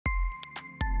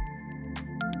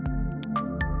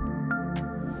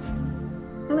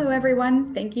Hello,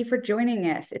 everyone. Thank you for joining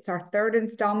us. It's our third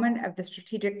installment of the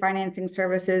Strategic Financing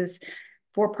Services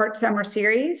four-part summer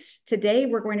series. Today,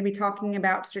 we're going to be talking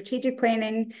about strategic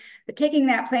planning, but taking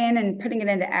that plan and putting it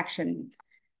into action.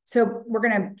 So we're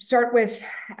going to start with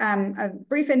a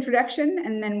brief introduction,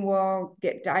 and then we'll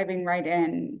get diving right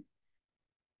in.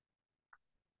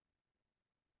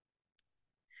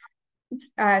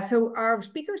 So our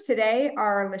speakers today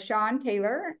are LaShawn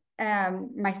Taylor,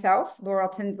 myself, Laurel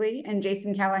Tinsley, and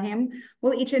Jason Callahan.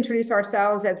 We'll each introduce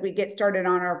ourselves as we get started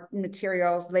on our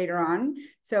materials later on.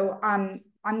 So I'm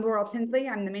Laurel Tinsley.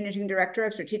 I'm the Managing Director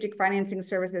of Strategic Financing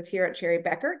Services here at Cherry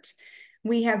Bekaert.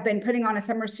 We have been putting on a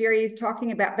summer series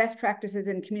talking about best practices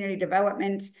in community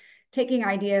development, taking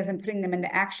ideas and putting them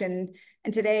into action.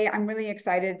 And today I'm really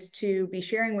excited to be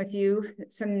sharing with you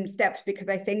some steps because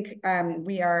I think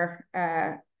we are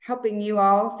helping you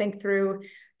all think through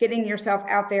getting yourself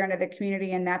out there into the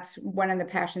community. And that's one of the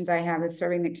passions I have, is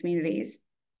serving the communities.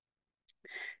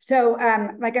 So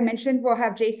like I mentioned, we'll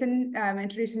have Jason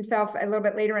introduce himself a little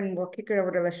bit later, and we'll kick it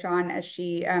over to LaShawn as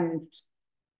she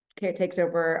takes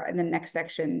over in the next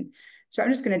section. So I'm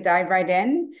just going to dive right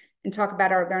in and talk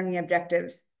about our learning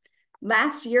objectives.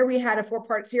 Last year, we had a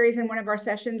four-part series, and one of our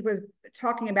sessions was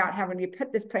talking about how you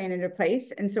put this plan into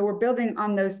place. And so we're building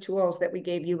on those tools that we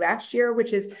gave you last year,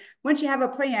 which is once you have a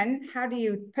plan, how do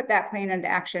you put that plan into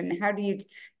action? How do you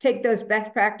take those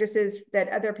best practices that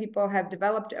other people have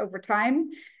developed over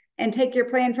time and take your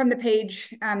plan from the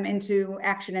page into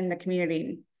action in the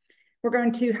community? We're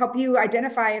going to help you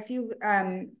identify a few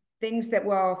things that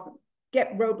will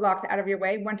get roadblocks out of your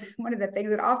way. One of the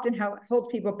things that often holds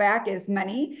people back is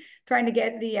money, trying to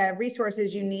get the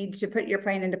resources you need to put your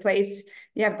plan into place.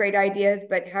 You have great ideas,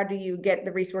 but how do you get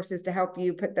the resources to help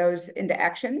you put those into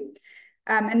action?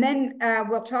 And then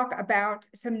we'll talk about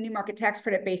some new market tax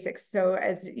credit basics. So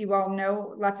as you all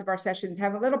know, lots of our sessions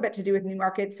have a little bit to do with new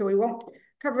markets, so we won't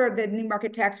cover the new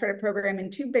market tax credit program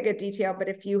in too big a detail, but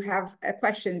if you have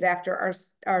questions after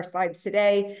our slides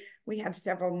today, we have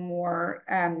several more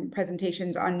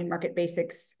presentations on new market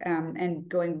basics and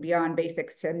going beyond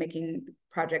basics to making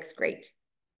projects great.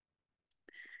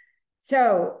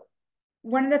 So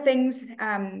one of the things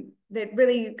that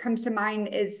really comes to mind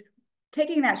is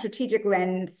taking that strategic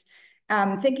lens,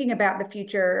 thinking about the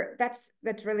future.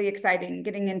 That's really exciting,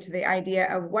 getting into the idea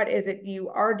of what is it you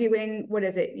are doing, what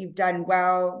is it you've done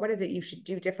well, what is it you should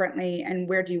do differently, and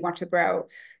where do you want to grow?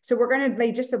 So we're going to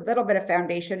lay just a little bit of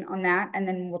foundation on that, and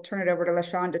then we'll turn it over to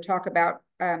LaShawn to talk about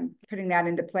putting that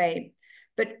into play.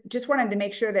 But just wanted to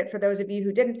make sure that for those of you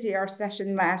who didn't see our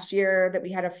session last year, that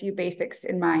we had a few basics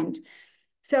in mind.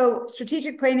 So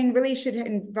strategic planning really should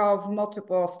involve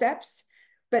multiple steps,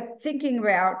 but thinking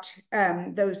about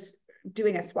those,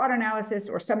 doing a SWOT analysis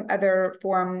or some other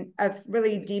form of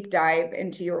really deep dive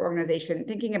into your organization,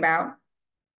 thinking about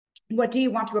what do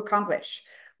you want to accomplish?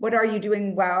 What are you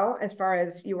doing well as far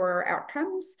as your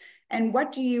outcomes? And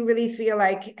what do you really feel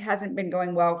like hasn't been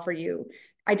going well for you?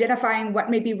 Identifying what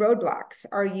may be roadblocks.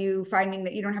 Are you finding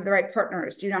that you don't have the right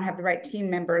partners? Do you not have the right team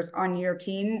members on your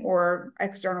team or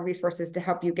external resources to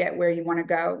help you get where you want to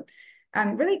go?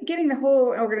 Really getting the whole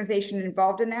organization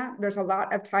involved in that. There's a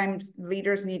lot of times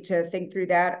leaders need to think through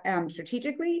that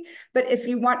strategically, but if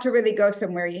you want to really go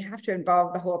somewhere, you have to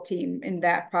involve the whole team in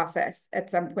that process at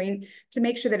some point to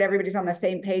make sure that everybody's on the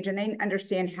same page and they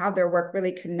understand how their work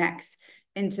really connects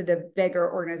into the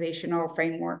bigger organizational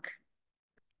framework.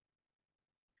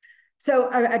 So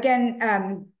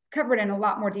again, covered in a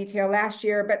lot more detail last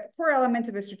year, but the core elements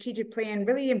of a strategic plan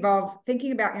really involve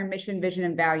thinking about your mission, vision,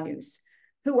 and values.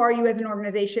 Who are you as an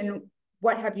organization?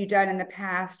 What have you done in the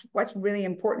past? What's really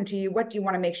important to you? What do you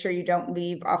want to make sure you don't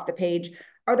leave off the page?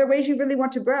 Are there ways you really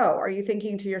want to grow? Are you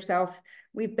thinking to yourself,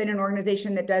 we've been an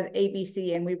organization that does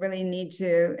ABC and we really need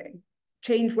to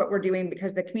change what we're doing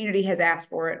because the community has asked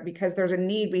for it, because there's a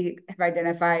need we have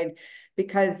identified,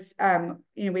 because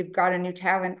we've got a new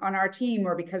talent on our team,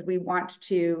 or because we want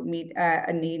to meet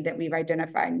a need that we've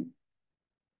identified.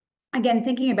 Again,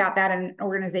 thinking about that in an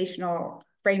organizational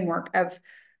framework of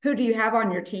who do you have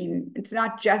on your team? It's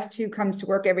not just who comes to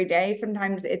work every day.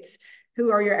 Sometimes it's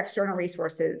who are your external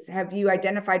resources? Have you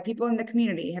identified people in the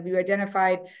community? Have you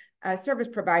identified service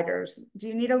providers? Do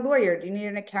you need a lawyer? Do you need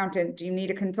an accountant? Do you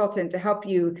need a consultant to help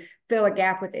you fill a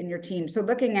gap within your team? So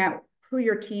looking at who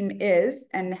your team is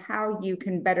and how you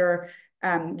can better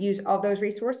use all those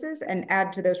resources and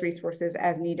add to those resources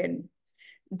as needed.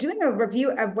 Doing a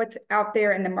review of what's out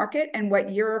there in the market and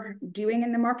what you're doing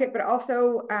in the market, but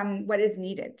also what is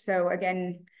needed. So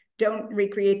again, don't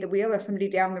recreate the wheel. If somebody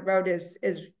down the road is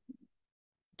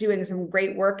doing some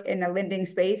great work in a lending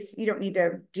space, you don't need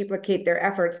to duplicate their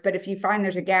efforts. But if you find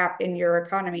there's a gap in your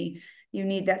economy, you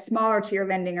need that smaller tier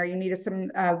lending, or you need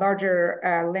some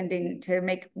larger lending to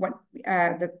make what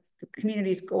the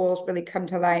community's goals really come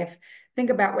to life. Think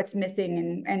about what's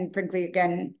missing, and frankly,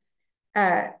 again,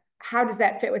 how does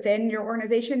that fit within your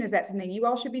organization? Is that something you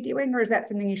all should be doing, or is that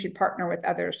something you should partner with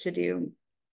others to do?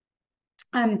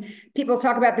 People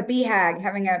talk about the BHAG,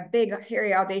 having a big,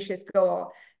 hairy, audacious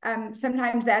goal.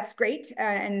 Sometimes that's great,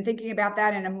 and thinking about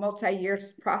that in a multi-year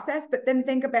process, but then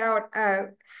think about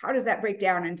how does that break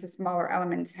down into smaller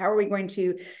elements? How are we going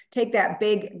to take that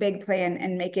big plan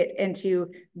and make it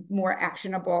into more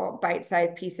actionable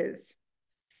bite-sized pieces?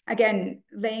 Again,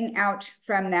 laying out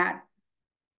from that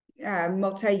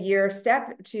multi-year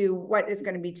step to what is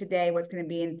going to be today, what's going to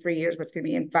be in 3 years, what's going to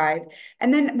be in 5.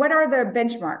 And then what are the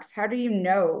benchmarks? How do you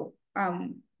know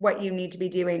what you need to be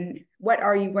doing? What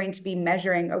are you going to be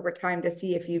measuring over time to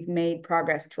see if you've made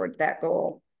progress towards that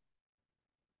goal?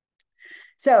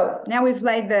 So now we've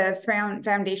laid the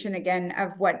foundation again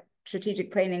of what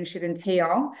strategic planning should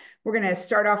entail. We're going to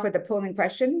start off with a polling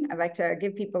question. I'd like to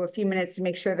give people a few minutes to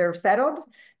make sure they're settled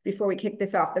before we kick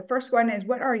this off. The first one is,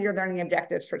 what are your learning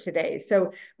objectives for today?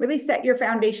 So really set your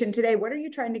foundation today. What are you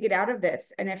trying to get out of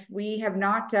this? And if we have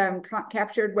not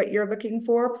captured what you're looking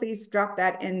for, please drop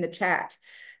that in the chat.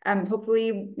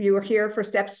 Hopefully you are here for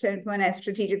steps to implement a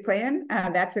strategic plan.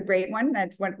 That's a great one.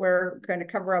 That's what we're going to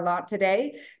cover a lot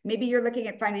today. Maybe you're looking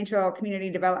at financial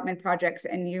community development projects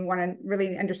and you want to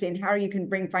really understand how you can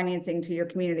bring financing to your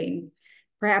community.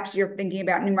 Perhaps you're thinking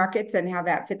about new markets and how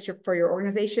that fits for your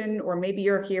organization, or maybe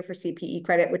you're here for CPE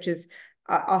credit, which is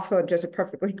also just a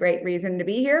perfectly great reason to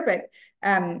be here. But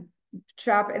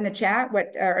drop in the chat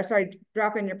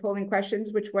drop in your polling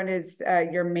questions. Which one is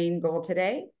your main goal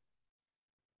today?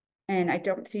 And I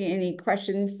don't see any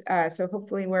questions, so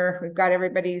hopefully we've got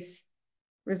everybody's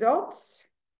results.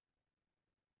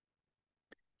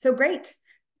 So great.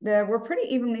 We're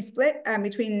pretty evenly split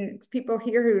between people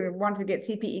here who want to get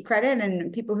CPE credit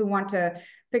and people who want to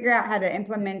figure out how to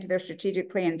implement their strategic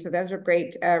plan. So those are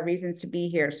great reasons to be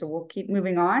here. So we'll keep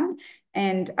moving on.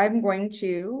 And I'm going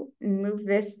to move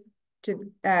this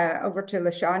over to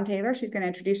LaShawn Taylor. She's going to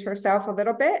introduce herself a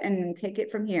little bit and take it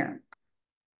from here.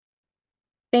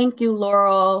 Thank you,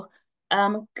 Laurel.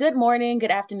 Good morning,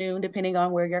 good afternoon, depending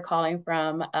on where you're calling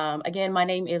from. Again, my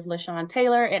name is LaShawn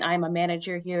Taylor, and I'm a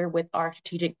manager here with our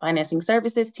Strategic Financing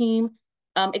Services team.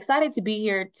 Excited to be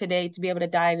here today to be able to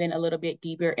dive in a little bit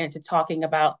deeper into talking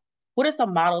about what are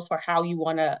some models for how you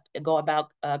want to go about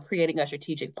creating a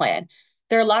strategic plan.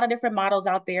 There are a lot of different models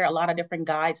out there, a lot of different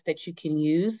guides that you can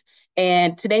use.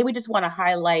 And today we just want to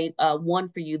highlight one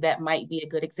for you that might be a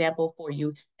good example for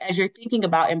you as you're thinking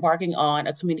about embarking on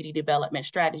a community development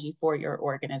strategy for your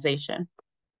organization.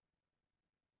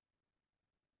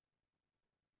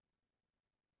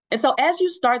 And so as you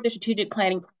start the strategic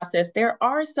planning process, there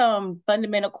are some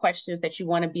fundamental questions that you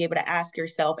want to be able to ask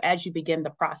yourself as you begin the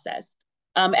process.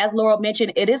 As Laurel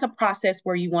mentioned, it is a process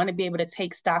where you want to be able to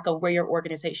take stock of where your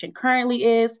organization currently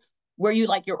is, where you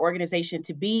like your organization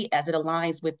to be as it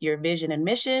aligns with your vision and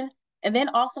mission, and then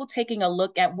also taking a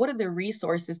look at what are the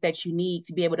resources that you need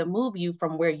to be able to move you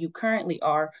from where you currently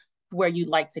are to where you'd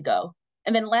like to go.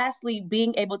 And then lastly,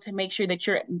 being able to make sure that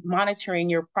you're monitoring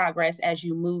your progress as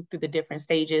you move through the different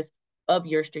stages of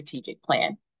your strategic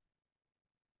plan.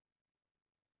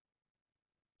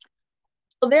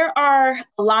 So there are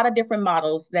a lot of different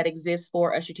models that exist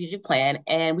for a strategic plan,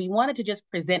 and we wanted to just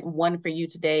present one for you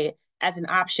today as an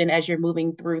option as you're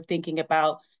moving through thinking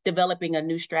about developing a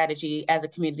new strategy as a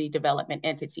community development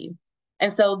entity.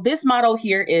 And so this model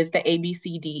here is the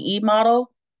ABCDE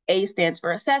model. A stands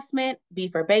for assessment, B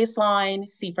for baseline,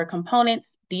 C for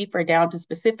components, D for down to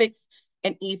specifics,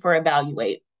 and E for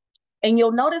evaluate. And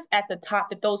you'll notice at the top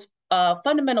that those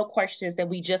fundamental questions that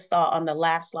we just saw on the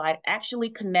last slide actually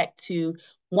connect to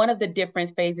one of the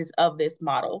different phases of this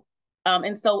model.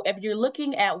 And so if you're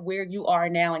looking at where you are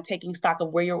now and taking stock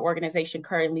of where your organization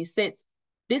currently sits,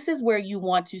 this is where you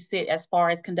want to sit as far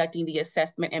as conducting the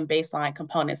assessment and baseline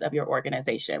components of your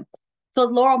organization. So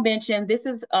as Laurel mentioned, this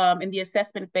is in the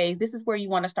assessment phase, this is where you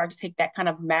want to start to take that kind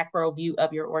of macro view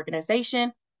of your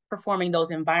organization, performing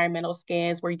those environmental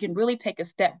scans where you can really take a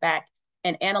step back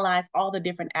and analyze all the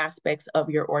different aspects of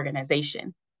your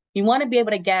organization. You want to be able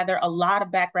to gather a lot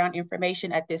of background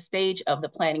information at this stage of the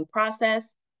planning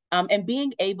process, and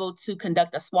being able to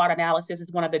conduct a SWOT analysis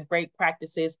is one of the great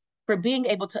practices for being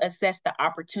able to assess the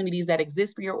opportunities that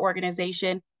exist for your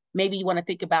organization. Maybe you want to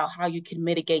think about how you can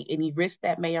mitigate any risks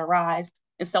that may arise.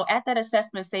 And so at that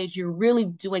assessment stage, you're really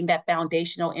doing that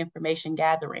foundational information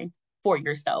gathering for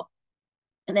yourself.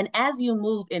 And then as you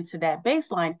move into that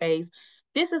baseline phase,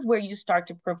 this is where you start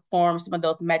to perform some of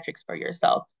those metrics for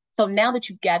yourself. So now that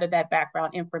you've gathered that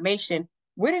background information,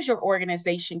 where does your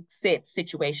organization sit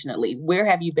situationally? Where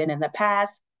have you been in the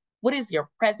past? What is your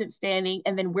present standing?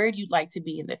 And then where do you like to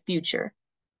be in the future?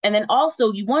 And then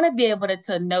also, you want to be able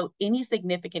to note any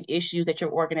significant issues that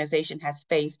your organization has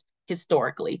faced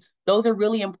historically. Those are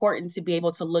really important to be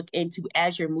able to look into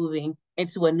as you're moving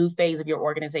into a new phase of your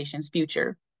organization's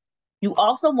future. You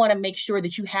also want to make sure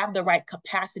that you have the right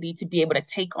capacity to be able to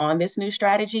take on this new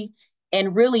strategy.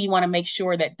 And really, you want to make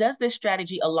sure that does this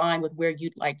strategy align with where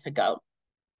you'd like to go?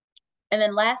 And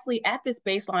then lastly, at this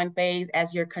baseline phase,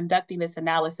 as you're conducting this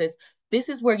analysis, this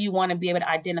is where you want to be able to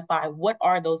identify what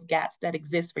are those gaps that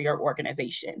exist for your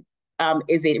organization.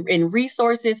 Is it in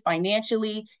resources,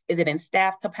 financially? Is it in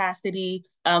staff capacity?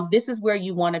 This is where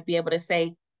you want to be able to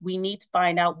say, we need to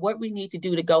find out what we need to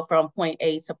do to go from point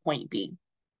A to point B.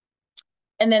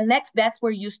 And then next, that's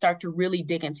where you start to really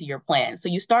dig into your plan. So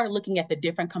you start looking at the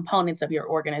different components of your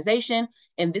organization,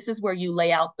 and this is where you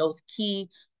lay out those key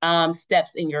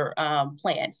steps in your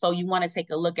plan. So you want to take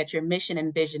a look at your mission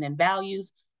and vision and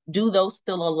values. Do those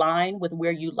still align with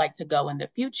where you'd like to go in the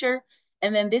future?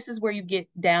 And then this is where you get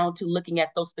down to looking at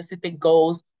those specific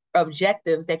goals,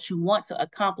 objectives that you want to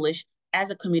accomplish as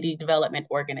a community development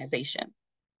organization.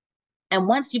 And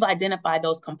once you've identified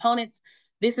those components,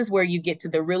 this is where you get to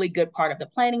the really good part of the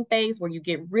planning phase, where you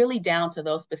get really down to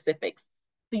those specifics.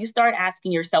 So you start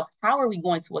asking yourself, how are we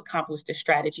going to accomplish this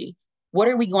strategy? What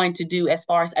are we going to do as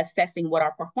far as assessing what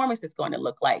our performance is going to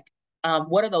look like?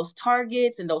 What are those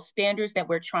targets and those standards that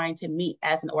we're trying to meet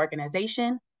as an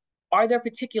organization? Are there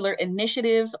particular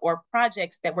initiatives or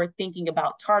projects that we're thinking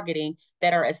about targeting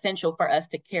that are essential for us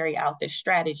to carry out this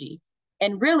strategy?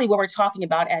 And really what we're talking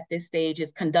about at this stage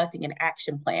is conducting an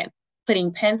action plan,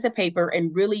 putting pen to paper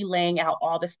and really laying out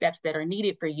all the steps that are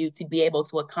needed for you to be able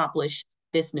to accomplish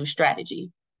this new strategy.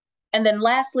 And then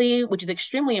lastly, which is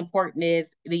extremely important,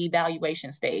 is the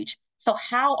evaluation stage. So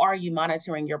how are you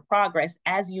monitoring your progress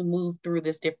as you move through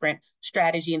this different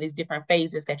strategy and these different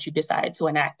phases that you decided to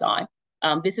enact on?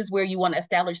 This is where you want to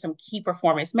establish some key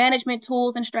performance management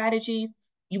tools and strategies.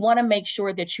 You want to make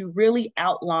sure that you really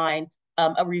outline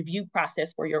a review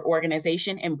process for your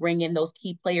organization and bring in those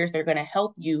key players that are going to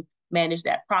help you manage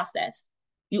that process.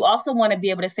 You also want to be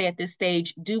able to say at this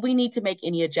stage, do we need to make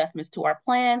any adjustments to our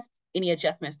plans, any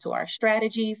adjustments to our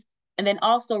strategies? And then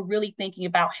also really thinking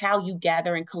about how you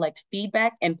gather and collect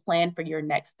feedback and plan for your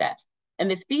next steps. And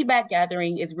this feedback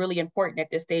gathering is really important at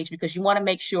this stage because you want to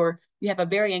make sure you have a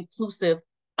very inclusive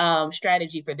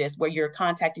strategy for this, where you're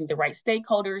contacting the right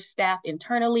stakeholders, staff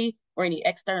internally, or any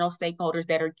external stakeholders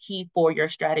that are key for your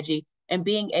strategy, and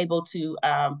being able to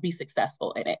be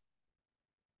successful in it.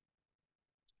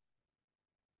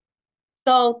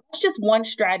 So that's just one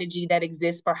strategy that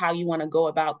exists for how you want to go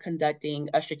about conducting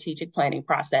a strategic planning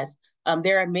process.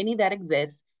 There are many that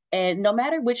exist. And no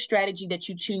matter which strategy that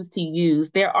you choose to use,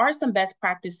 there are some best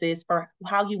practices for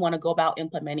how you want to go about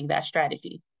implementing that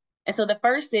strategy. And so the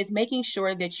first is making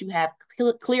sure that you have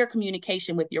clear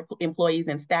communication with your employees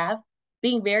and staff,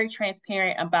 being very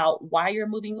transparent about why you're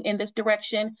moving in this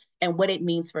direction and what it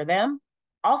means for them.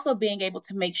 Also being able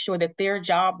to make sure that their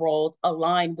job roles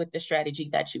align with the strategy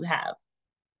that you have.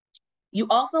 You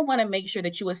also want to make sure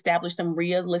that you establish some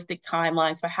realistic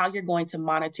timelines for how you're going to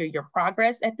monitor your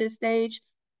progress at this stage.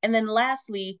 And then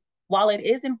lastly, while it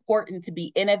is important to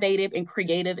be innovative and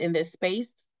creative in this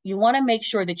space, you want to make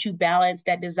sure that you balance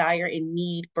that desire and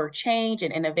need for change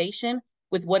and innovation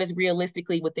with what is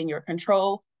realistically within your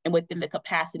control and within the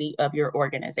capacity of your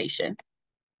organization.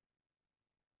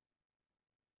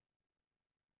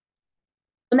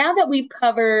 So now that we've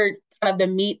covered kind of the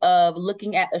meat of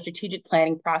looking at a strategic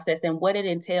planning process and what it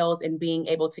entails in being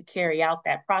able to carry out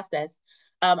that process,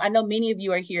 I know many of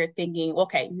you are here thinking,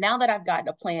 okay, now that I've gotten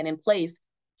a plan in place,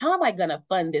 how am I going to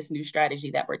fund this new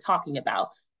strategy that we're talking about?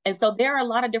 And so there are a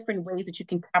lot of different ways that you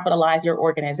can capitalize your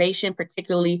organization,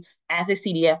 particularly as a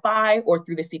CDFI or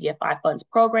through the CDFI funds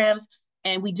programs.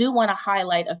 And we do want to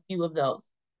highlight a few of those.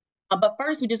 But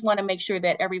first, we just want to make sure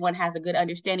that everyone has a good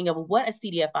understanding of what a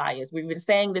CDFI is. We've been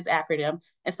saying this acronym.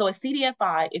 And so a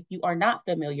CDFI, if you are not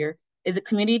familiar, is a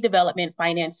community development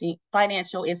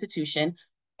financial institution.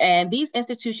 And these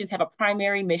institutions have a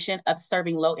primary mission of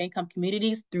serving low-income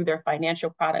communities through their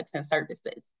financial products and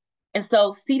services. And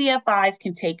so CDFIs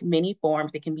can take many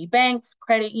forms. They can be banks,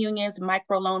 credit unions,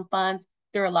 microloan funds.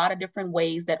 There are a lot of different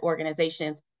ways that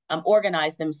organizations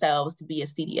organize themselves to be a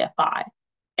CDFI.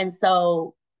 And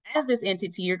so as this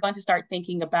entity, you're going to start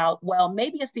thinking about, well,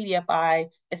 maybe a CDFI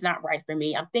is not right for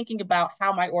me. I'm thinking about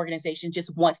how my organization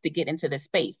just wants to get into this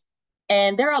space.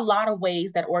 And there are a lot of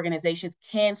ways that organizations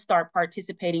can start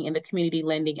participating in the community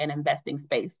lending and investing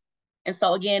space. And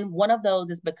so again, one of those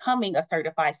is becoming a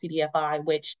certified CDFI,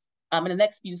 which in the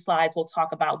next few slides, we'll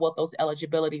talk about what those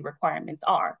eligibility requirements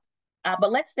are.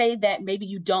 But let's say that maybe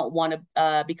you don't want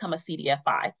to become a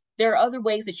CDFI. There are other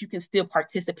ways that you can still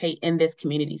participate in this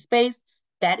community space.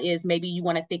 That is, maybe you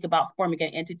want to think about forming an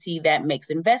entity that makes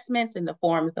investments in the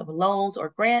forms of loans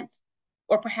or grants,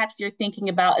 or perhaps you're thinking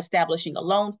about establishing a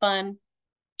loan fund,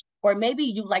 or maybe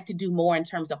you'd like to do more in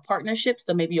terms of partnerships.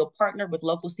 So maybe you'll partner with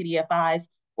local CDFIs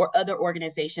or other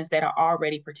organizations that are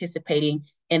already participating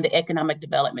in the economic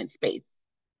development space.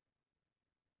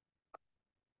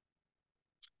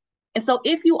 And so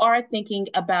if you are thinking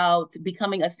about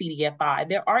becoming a CDFI,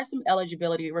 there are some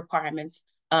eligibility requirements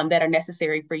that are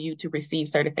necessary for you to receive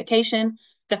certification.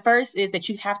 The first is that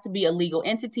you have to be a legal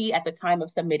entity at the time of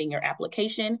submitting your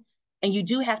application. And you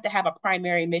do have to have a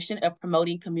primary mission of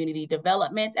promoting community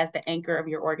development as the anchor of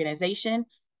your organization.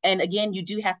 And again, you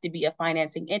do have to be a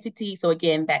financing entity. So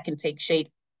again, that can take shape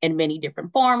in many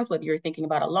different forms, whether you're thinking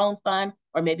about a loan fund,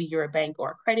 or maybe you're a bank or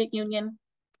a credit union.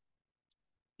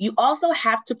 You also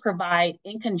have to provide,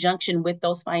 in conjunction with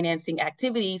those financing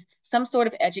activities, some sort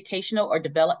of educational or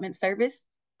development service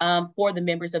for the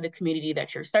members of the community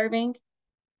that you're serving.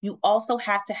 You also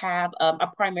have to have a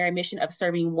primary mission of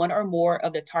serving one or more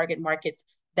of the target markets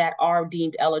that are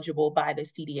deemed eligible by the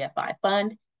CDFI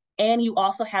fund. And you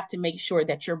also have to make sure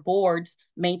that your boards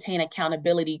maintain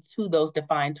accountability to those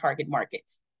defined target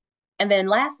markets. And then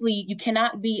lastly, you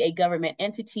cannot be a government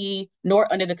entity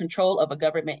nor under the control of a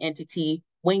government entity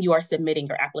when you are submitting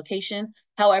your application.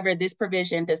 However, this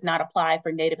provision does not apply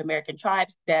for Native American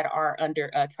tribes that are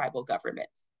under a tribal government.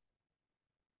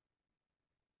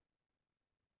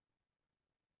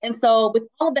 And so with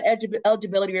all of the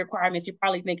eligibility requirements, you're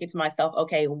probably thinking to myself,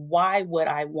 okay, why would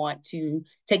I want to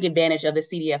take advantage of the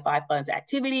CDFI fund's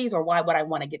activities, or why would I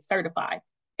want to get certified?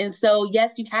 And so,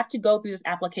 yes, you have to go through this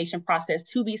application process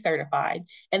to be certified.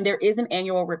 And there is an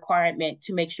annual requirement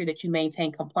to make sure that you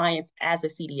maintain compliance as a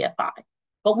CDFI.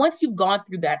 But once you've gone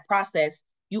through that process,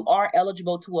 you are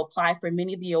eligible to apply for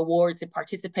many of the awards and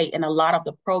participate in a lot of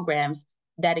the programs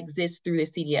that exist through the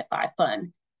CDFI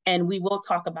fund. And we will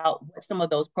talk about what some of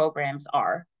those programs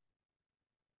are.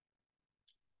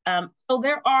 So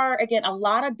there are, again, a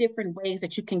lot of different ways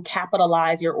that you can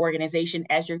capitalize your organization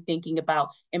as you're thinking about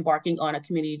embarking on a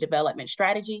community development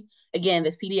strategy. Again, the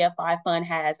CDFI fund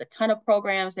has a ton of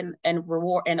programs and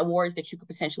reward and awards that you could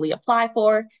potentially apply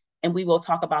for. And we will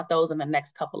talk about those in the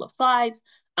next couple of slides.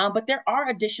 But there are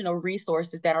additional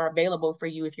resources that are available for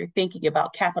you if you're thinking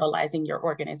about capitalizing your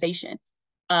organization.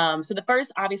 So the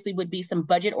first obviously would be some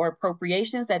budget or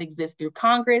appropriations that exist through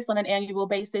Congress on an annual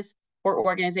basis for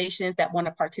organizations that want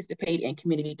to participate in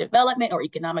community development or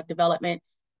economic development.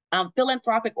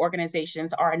 Philanthropic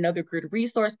organizations are another good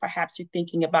resource. Perhaps you're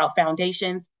thinking about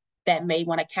foundations that may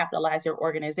want to capitalize your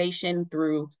organization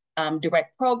through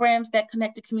direct programs that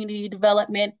connect to community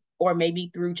development, or maybe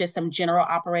through just some general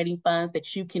operating funds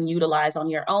that you can utilize on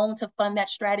your own to fund that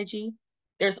strategy.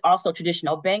 There's also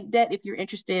traditional bank debt if you're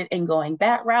interested in going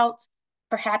that route.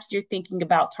 Perhaps you're thinking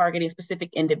about targeting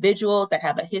specific individuals that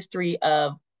have a history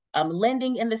of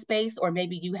lending in the space, or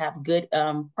maybe you have good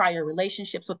prior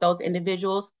relationships with those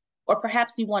individuals, or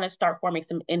perhaps you want to start forming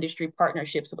some industry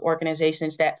partnerships with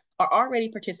organizations that are already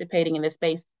participating in this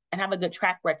space and have a good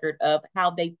track record of how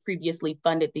they previously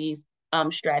funded these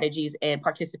strategies and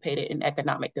participated in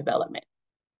economic development.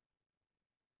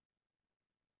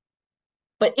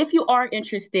 But if you are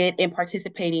interested in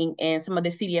participating in some of the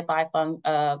CDFI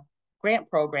fund grant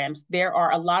programs, there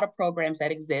are a lot of programs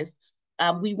that exist.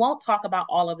 We won't talk about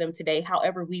all of them today.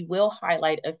 However, we will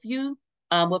highlight a few.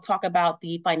 We'll talk about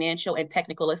the financial and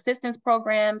technical assistance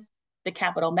programs, the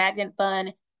Capital Magnet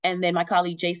Fund, and then my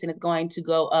colleague Jason is going to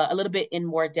go a little bit in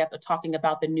more depth of talking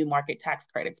about the new market tax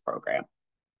credits program.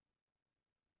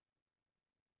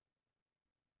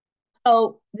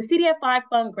 So the CDFI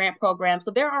fund grant program,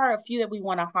 so there are a few that we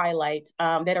want to highlight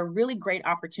that are really great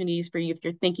opportunities for you if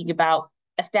you're thinking about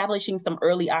establishing some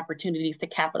early opportunities to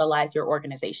capitalize your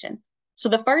organization. So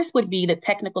the first would be the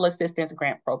Technical Assistance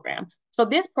Grant Program. So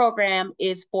this program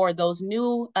is for those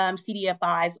new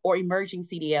CDFIs or emerging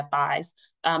CDFIs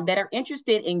that are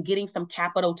interested in getting some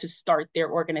capital to start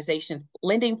their organization's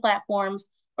lending platforms,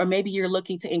 or maybe you're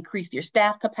looking to increase your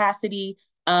staff capacity,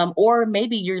 or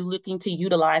maybe you're looking to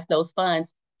utilize those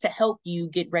funds to help you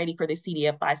get ready for the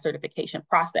CDFI certification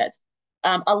process.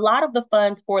 A lot of the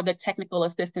funds for the technical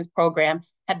assistance program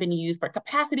have been used for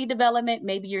capacity development.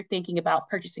 Maybe you're thinking about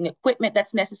purchasing equipment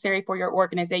that's necessary for your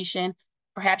organization.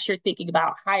 Perhaps you're thinking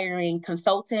about hiring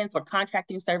consultants or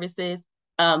contracting services.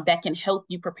 that can help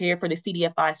you prepare for the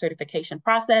CDFI certification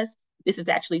process. This is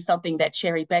actually something that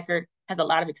Cherry Becker has a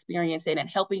lot of experience in and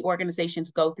helping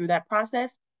organizations go through that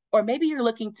process. Or maybe you're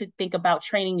looking to think about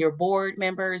training your board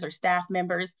members or staff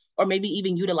members, or maybe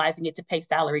even utilizing it to pay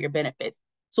salary or benefits.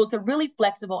 So it's a really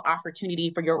flexible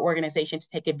opportunity for your organization to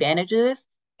take advantage of this.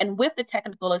 And with the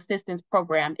technical assistance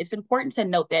program, it's important to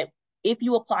note that if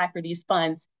you apply for these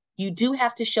funds, you do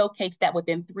have to showcase that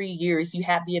within 3 years, you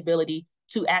have the ability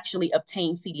to actually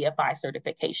obtain CDFI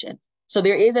certification. So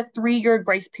there is a 3-year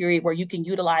grace period where you can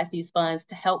utilize these funds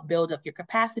to help build up your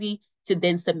capacity to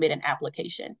then submit an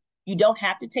application. You don't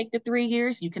have to take the 3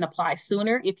 years. You can apply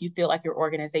sooner if you feel like your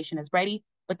organization is ready,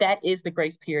 but that is the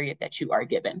grace period that you are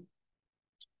given.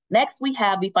 Next, we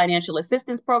have the financial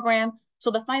assistance program. So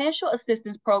the financial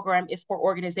assistance program is for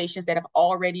organizations that have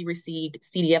already received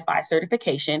CDFI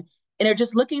certification and are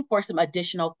just looking for some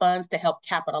additional funds to help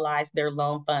capitalize their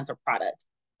loan funds or products.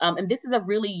 And this is a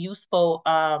really useful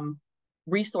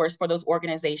resource for those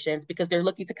organizations because they're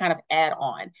looking to kind of add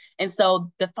on. And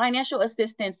so the financial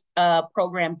assistance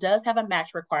program does have a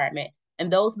match requirement,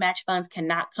 and those match funds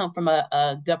cannot come from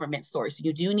a government source.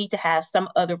 You do need to have some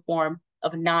other form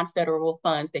of non-federal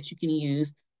funds that you can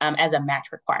use as a match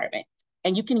requirement.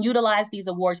 And you can utilize these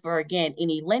awards for, again,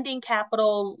 any lending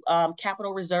capital,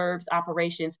 capital reserves,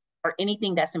 operations, or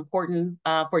anything that's important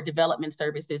for development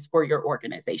services for your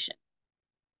organization.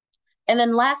 And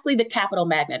then lastly, the Capital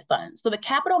Magnet Fund. So the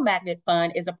Capital Magnet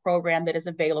Fund is a program that is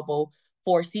available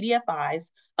for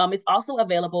CDFIs. It's also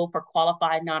available for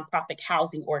qualified nonprofit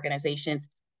housing organizations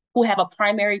who have a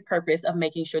primary purpose of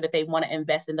making sure that they want to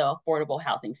invest in the affordable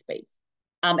housing space.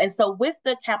 And so with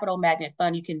the Capital Magnet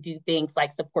Fund, you can do things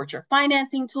like support your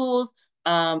financing tools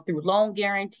through loan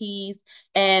guarantees.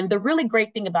 And the really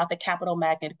great thing about the Capital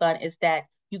Magnet Fund is that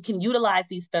you can utilize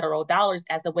these federal dollars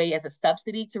as a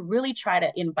subsidy to really try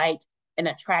to invite and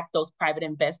attract those private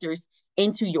investors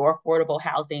into your affordable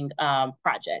housing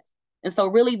projects. And so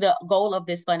really the goal of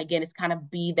this fund, again, is kind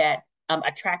of be that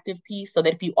attractive piece so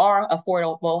that if you are an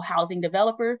affordable housing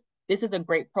developer, this is a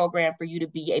great program for you to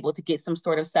be able to get some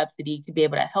sort of subsidy to be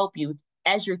able to help you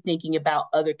as you're thinking about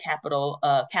other capital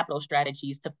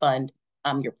strategies to fund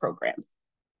your programs.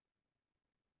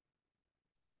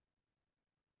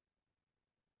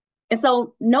 And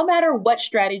so no matter what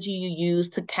strategy you use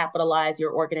to capitalize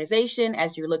your organization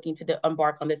as you're looking to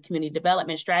embark on this community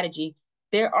development strategy,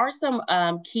 there are some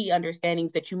key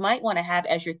understandings that you might want to have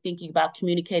as you're thinking about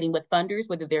communicating with funders,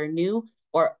 whether they're new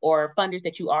or funders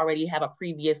that you already have a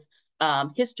previous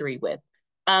history with.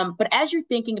 But as you're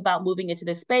thinking about moving into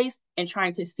this space and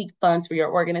trying to seek funds for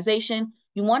your organization,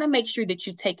 you want to make sure that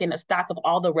you've taken a stock of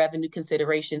all the revenue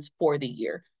considerations for the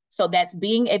year. So that's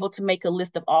being able to make a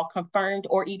list of all confirmed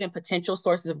or even potential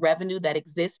sources of revenue that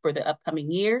exist for the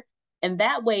upcoming year. And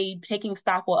that way, taking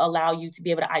stock will allow you to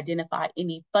be able to identify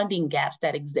any funding gaps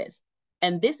that exist.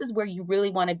 And this is where you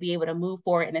really want to be able to move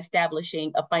forward in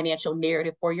establishing a financial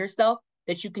narrative for yourself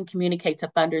that you can communicate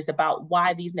to funders about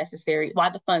why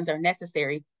the funds are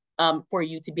necessary for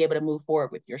you to be able to move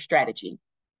forward with your strategy.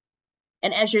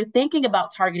 And as you're thinking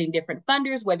about targeting different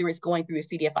funders, whether it's going through a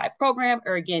CDFI program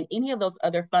or again, any of those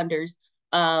other funders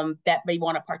that may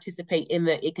want to participate in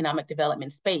the economic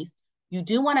development space, you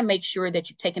do want to make sure that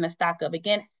you've taken a stock of,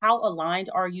 again, how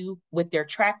aligned are you with their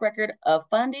track record of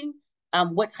funding?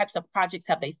 What types of projects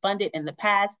have they funded in the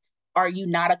past? Are you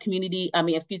not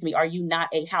are you not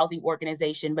a housing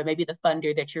organization, but maybe the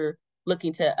funder that you're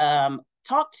looking to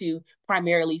talk to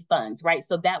primarily funds, right?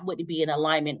 So that would be in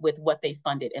alignment with what they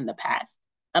funded in the past.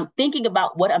 Thinking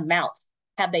about what amounts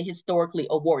have they historically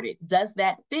awarded? Does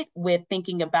that fit with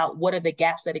thinking about what are the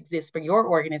gaps that exist for your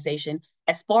organization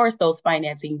as far as those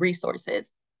financing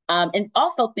resources? And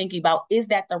also thinking about, is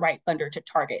that the right funder to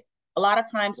target? A lot of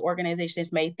times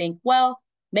organizations may think, well,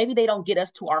 maybe they don't get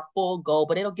us to our full goal,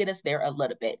 but it'll get us there a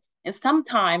little bit. And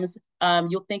sometimes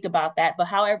you'll think about that, but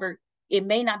however, it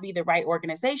may not be the right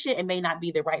organization. It may not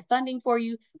be the right funding for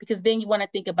you, because then you want to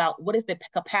think about what is the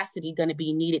capacity going to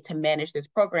be needed to manage this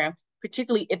program,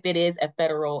 particularly if it is a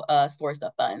federal source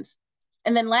of funds.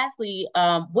 And then lastly,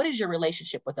 what is your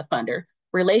relationship with a funder?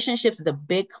 Relationships is a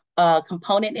big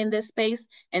component in this space.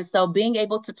 And so being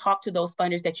able to talk to those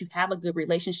funders that you have a good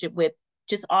relationship with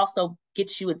just also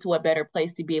gets you into a better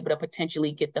place to be able to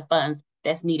potentially get the funds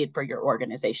that's needed for your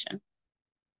organization.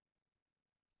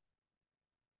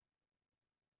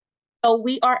 So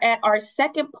we are at our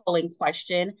second polling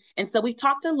question. And so we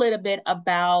talked a little bit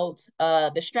about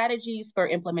the strategies for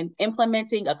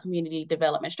implementing a community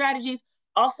development strategies,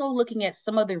 also looking at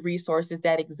some of the resources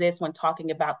that exist when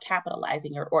talking about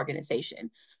capitalizing your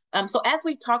organization. So as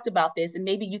we've talked about this, and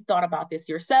maybe you've thought about this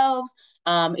yourselves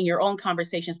in your own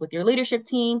conversations with your leadership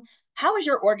team, how is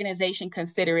your organization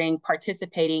considering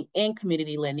participating in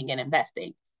community lending and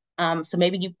investing? So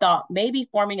maybe you've thought maybe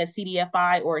forming a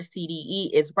CDFI or a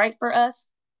CDE is right for us.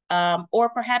 Or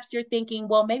perhaps you're thinking,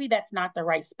 well, maybe that's not the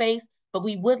right space, but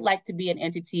we would like to be an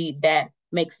entity that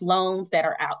makes loans that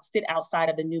are sit outside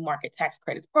of the new market tax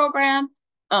credits program.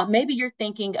 Maybe you're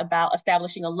thinking about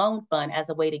establishing a loan fund as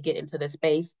a way to get into the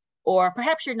space, or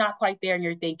perhaps you're not quite there and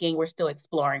you're thinking we're still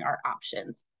exploring our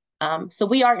options. So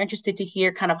we are interested to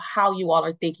hear kind of how you all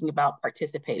are thinking about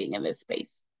participating in this space.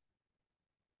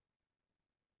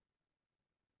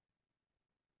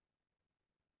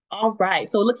 All right.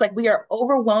 So it looks like we are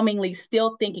overwhelmingly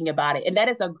still thinking about it. And that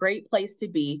is a great place to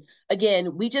be.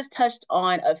 Again, we just touched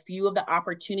on a few of the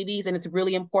opportunities, and it's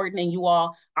really important. And you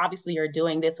all obviously are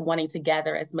doing this, wanting to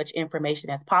gather as much information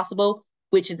as possible,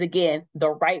 which is, again,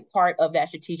 the right part of that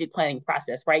strategic planning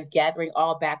process, right? Gathering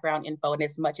all background info and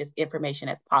as much as information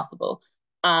as possible.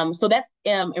 So that's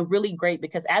really great,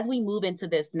 because as we move into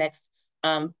this next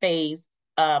phase,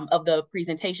 of the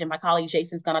presentation, my colleague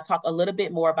Jason's going to talk a little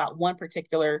bit more about one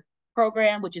particular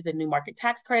program, which is the new market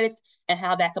tax credits, and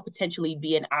how that could potentially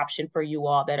be an option for you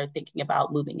all that are thinking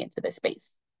about moving into this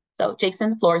space. So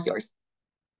Jason, the floor is yours.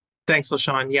 Thanks,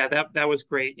 LaShawn. Yeah, that was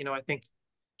great. I think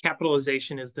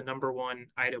capitalization is the #1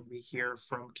 item we hear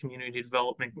from community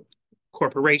development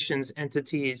corporations,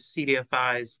 entities,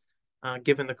 CDFIs,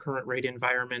 given the current rate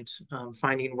environment,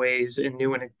 finding ways and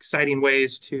new and exciting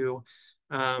ways to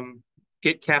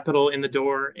get capital in the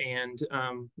door and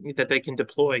that they can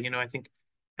deploy. I think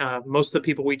most of the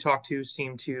people we talk to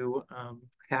seem to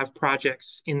have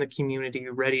projects in the community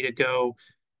ready to go,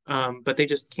 but they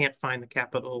just can't find the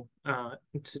capital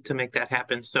to make that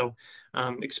happen. So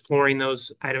exploring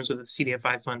those items with the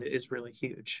CDFI fund is really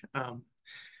huge.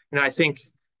 I think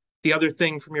the other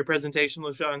thing from your presentation,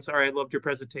 LaShawn, sorry, I loved your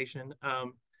presentation,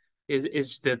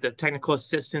 is the technical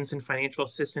assistance and financial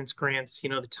assistance grants.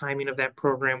 The timing of that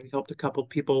program. We helped a couple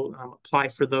people apply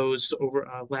for those over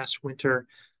last winter,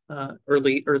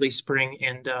 early spring,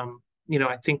 and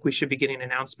I think we should be getting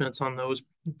announcements on those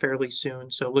fairly soon.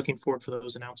 So looking forward for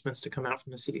those announcements to come out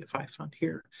from the CDFI fund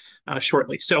here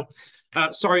shortly. So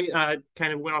sorry,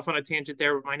 kind of went off on a tangent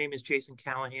there, but my name is Jason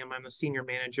Callahan. I'm the senior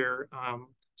manager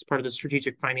as part of the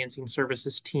strategic financing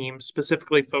services team,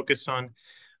 specifically focused on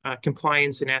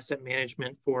compliance and asset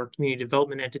management for community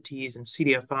development entities and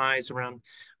CDFIs, around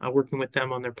working with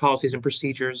them on their policies and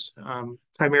procedures,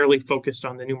 primarily focused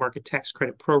on the new market tax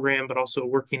credit program, but also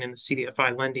working in the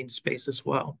CDFI lending space as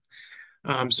well.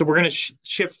 So we're going to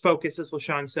shift focus, as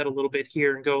LaShawn said, a little bit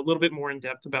here and go a little bit more in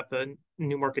depth about the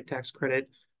new market tax credit,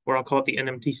 or I'll call it the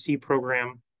NMTC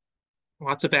program.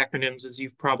 Lots of acronyms, as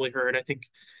you've probably heard. I think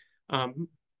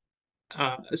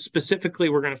specifically,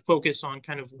 we're going to focus on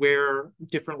kind of where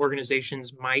different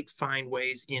organizations might find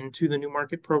ways into the new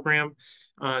market program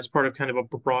as part of kind of a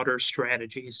broader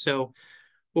strategy. So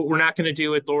what we're not going to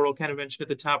do, Laurel kind of mentioned at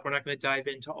the top, we're not going to dive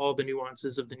into all the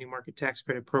nuances of the new market tax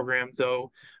credit program,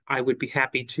 though I would be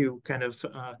happy to kind of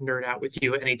nerd out with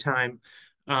you anytime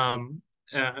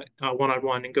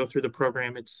one-on-one and go through the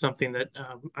program. It's something that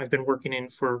I've been working in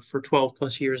for 12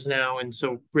 plus years now, and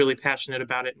so really passionate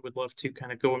about it and would love to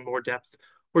kind of go in more depth.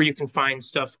 Or you can find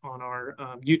stuff on our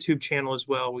YouTube channel as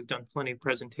well. We've done plenty of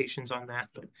presentations on that,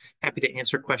 but happy to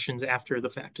answer questions after the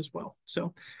fact as well.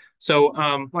 So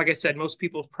like I said, most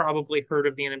people have probably heard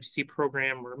of the NMTC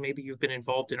program, or maybe you've been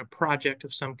involved in a project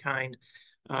of some kind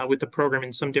with the program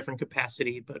in some different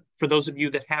capacity. But for those of you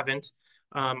that haven't,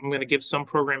 I'm going to give some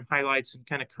program highlights and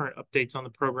kind of current updates on the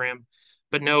program.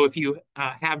 But no, if you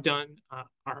have done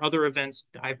our other events,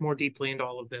 dive more deeply into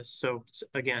all of this. So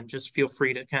again, just feel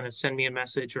free to kind of send me a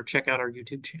message or check out our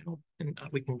YouTube channel, and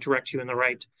we can direct you in the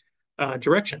right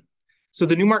direction. So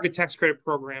the new market tax credit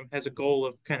program has a goal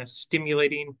of kind of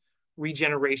stimulating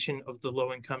regeneration of the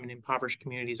low-income and impoverished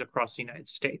communities across the United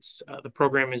States. The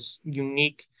program is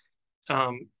unique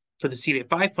for the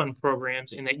CDFI fund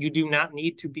programs in that you do not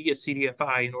need to be a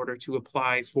CDFI in order to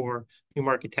apply for new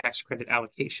market tax credit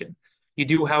allocation. You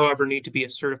do, however, need to be a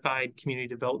certified community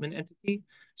development entity,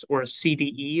 or a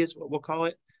CDE is what we'll call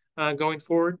it going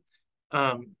forward.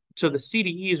 So the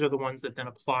CDEs are the ones that then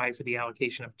apply for the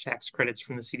allocation of tax credits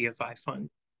from the CDFI fund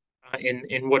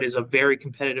in what is a very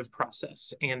competitive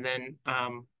process. And then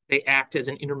they act as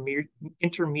an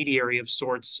intermediary of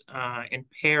sorts and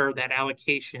pair that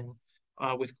allocation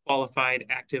with qualified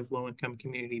active low-income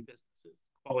community businesses,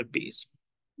 qualified Bs.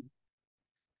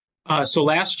 So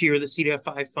last year, the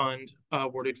CDFI fund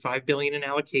awarded $5 billion in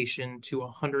allocation to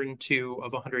 102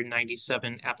 of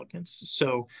 197 applicants.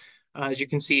 So As you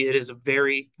can see, it is a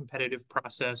very competitive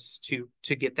process to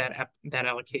get that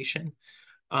allocation.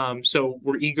 So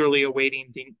we're eagerly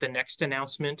awaiting the next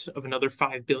announcement of another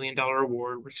 $5 billion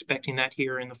award. We're expecting that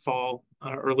here in the fall,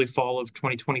 early fall of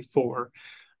 2024.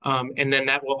 And then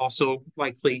that will also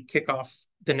likely kick off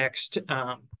the next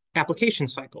application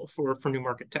cycle for new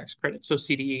market tax credits. So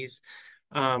CDEs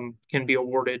can be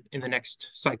awarded in the next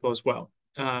cycle as well.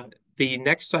 The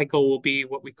next cycle will be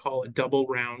what we call a double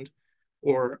round,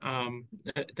 or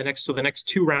the next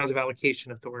 2 rounds of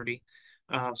allocation authority.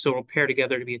 So it'll pair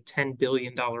together to be a $10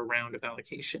 billion round of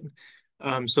allocation.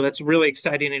 So that's really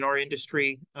exciting in our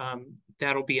industry.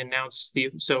 That'll be announced.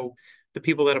 So the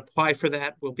people that apply for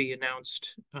that will be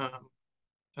announced,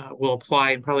 will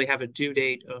apply and probably have a due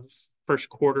date of first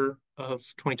quarter of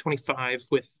 2025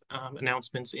 with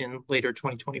announcements in later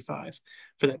 2025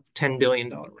 for that $10 billion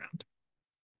round.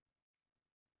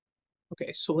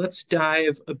 Okay, so let's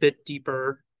dive a bit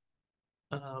deeper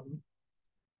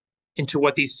into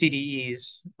what these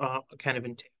CDEs kind of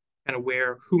entail, kind of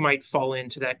who might fall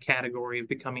into that category of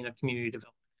becoming a community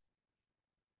development.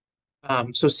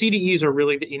 So CDEs are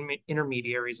really the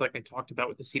intermediaries, like I talked about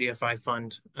with the CDFI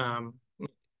fund.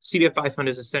 CDFI fund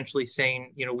is essentially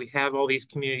saying, you know, we have all these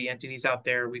community entities out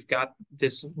there. We've got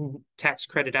this tax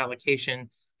credit allocation.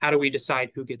 How do we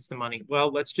decide who gets the money?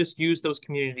 Well, let's just use those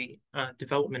community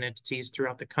development entities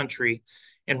throughout the country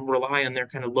and rely on their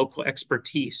kind of local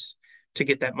expertise to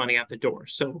get that money out the door.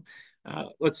 So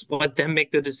let's let them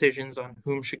make the decisions on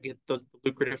whom should get the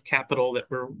lucrative capital that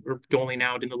we're doling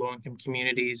out in the low-income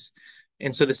communities.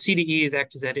 And so the CDEs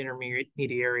act as that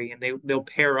intermediary, and they'll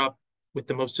pair up with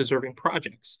the most deserving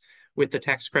projects with the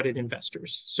tax credit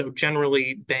investors. So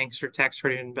generally, banks or tax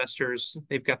credit investors,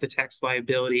 they've got the tax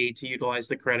liability to utilize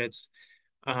the credits,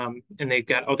 and they've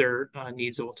got other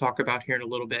needs that we'll talk about here in a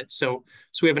little bit. So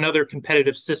we have another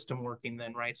competitive system working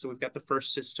then, right? So we've got the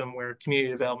first system where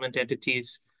community development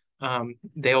entities,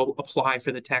 they'll apply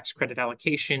for the tax credit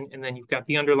allocation, and then you've got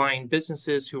the underlying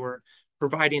businesses who are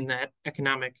providing that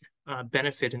economic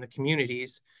benefit in the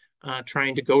communities,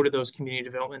 trying to go to those community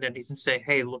development entities and say,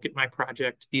 hey, look at my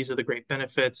project. These are the great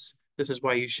benefits. This is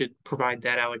why you should provide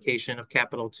that allocation of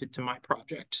capital to my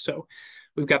project. So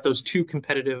we've got those two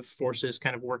competitive forces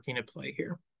kind of working at play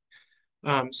here.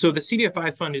 So the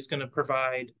CDFI fund is going to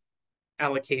provide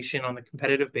allocation on the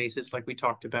competitive basis, like we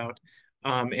talked about.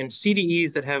 And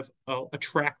CDEs that have a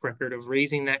track record of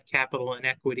raising that capital and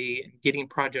equity and getting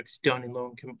projects done in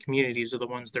low-income communities are the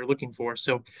ones they're looking for.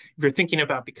 So if you're thinking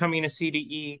about becoming a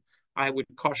CDE, I would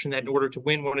caution that in order to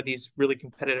win one of these really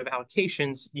competitive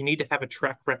allocations, you need to have a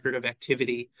track record of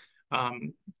activity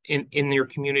in your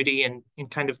community and in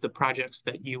kind of the projects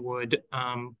that you would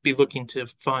be looking to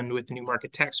fund with the new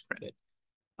market tax credit.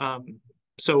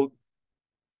 So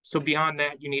beyond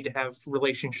that, you need to have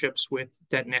relationships with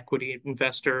debt and equity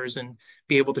investors and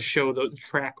be able to show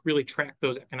really track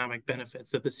those economic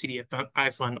benefits that the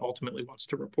CDFI fund ultimately wants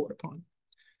to report upon.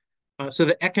 So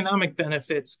the economic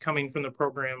benefits coming from the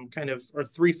program kind of are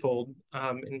threefold,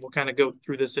 and we'll kind of go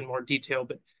through this in more detail.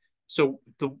 But so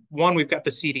the one, we've got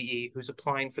the CDE who's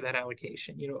applying for that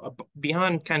allocation. You know,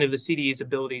 beyond kind of the CDE's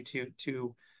ability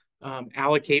to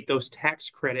allocate those tax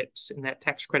credits and that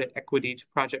tax credit equity to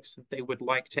projects that they would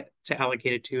like to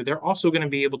allocate it to, they're also going to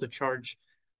be able to charge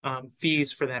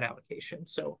fees for that allocation.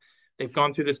 So they've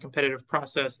gone through this competitive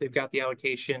process, they've got the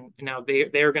allocation, and now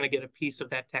they're going to get a piece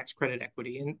of that tax credit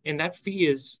equity. And that fee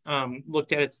is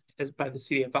looked at as by the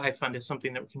CDFI fund as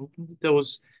something that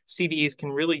those CDEs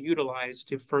can really utilize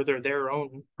to further their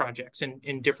own projects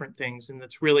in different things. And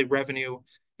that's really revenue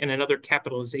and another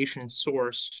capitalization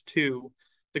source to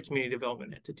the community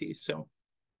development entities.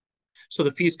 So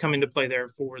the fees come into play there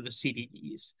for the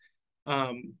CDEs.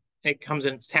 It comes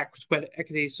in its tax credit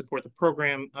equity to support the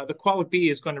program. The Quali B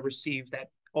is going to receive that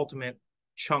ultimate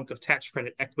chunk of tax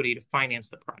credit equity to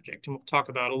finance the project. And we'll talk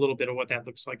about a little bit of what that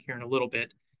looks like here in a little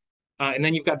bit. And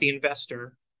then you've got the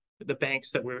investor, the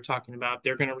banks that we were talking about.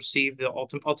 They're going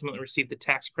to ultimately receive the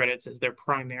tax credits as their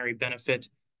primary benefit.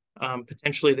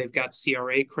 Potentially, they've got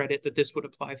CRA credit that this would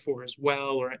apply for as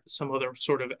well, or some other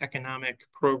sort of economic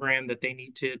program that they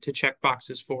need to check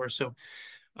boxes for. So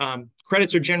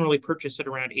credits are generally purchased at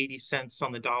around 80 cents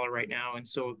on the dollar right now. And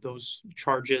so those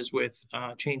charges with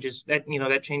changes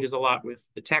that changes a lot with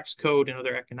the tax code and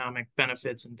other economic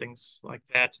benefits and things like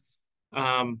that.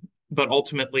 But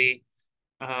ultimately,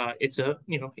 it's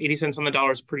 80 cents on the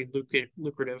dollar is pretty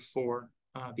lucrative for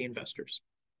the investors.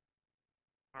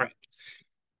 All right.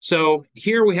 So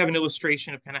here we have an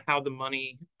illustration of kind of how the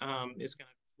money is going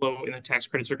to flow and the tax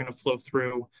credits are going to flow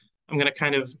through. I'm going to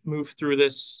kind of move through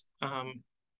this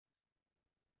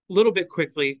little bit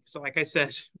quickly, so like I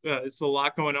said, it's a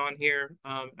lot going on here.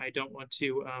 I don't want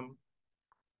to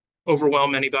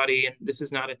overwhelm anybody, and this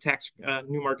is not a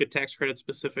new market tax credit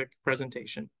specific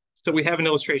presentation. So we have an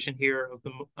illustration here of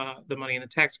the money in the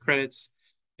tax credits.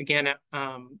 Again,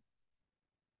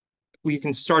 we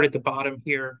can start at the bottom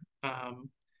here.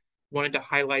 Wanted to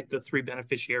highlight the three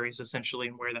beneficiaries essentially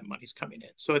and where that money's coming in.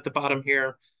 So at the bottom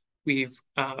here, we've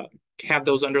have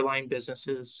those underlying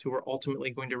businesses who are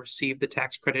ultimately going to receive the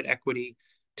tax credit equity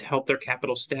to help their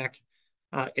capital stack.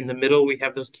 In the middle, we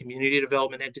have those community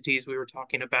development entities we were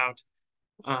talking about.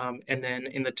 And then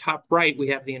in the top right, we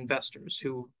have the investors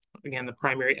who, again, the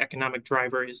primary economic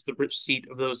driver is the receipt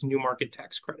of those new market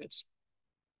tax credits.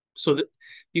 So that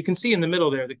you can see in the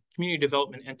middle there, the community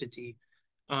development entity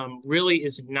really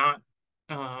is not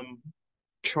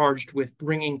charged with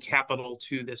bringing capital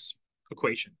to this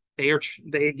equation.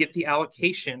 They get the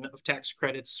allocation of tax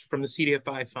credits from the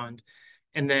CDFI fund,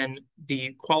 and then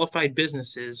the qualified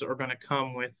businesses are going to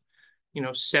come with,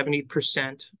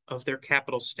 70% of their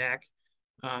capital stack,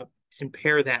 and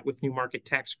pair that with new market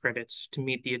tax credits to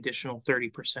meet the additional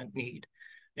 30% need.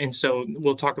 And so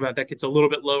we'll talk about that gets a little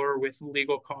bit lower with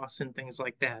legal costs and things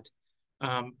like that.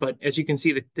 But as you can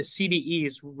see, the CDE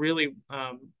is really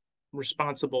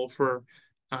responsible for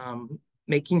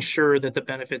making sure that the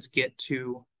benefits get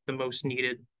to the most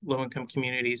needed low-income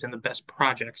communities and the best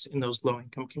projects in those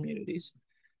low-income communities.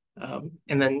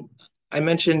 And then I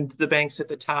mentioned the banks at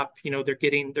the top. They're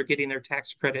getting their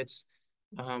tax credits,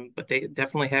 but they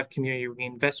definitely have Community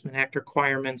Reinvestment Act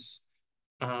requirements.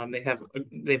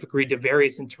 They've agreed to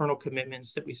various internal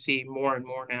commitments that we see more and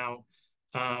more now,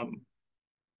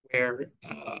 where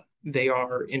they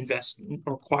are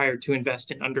required to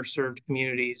invest in underserved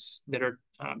communities that are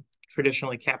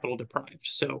traditionally capital deprived.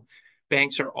 So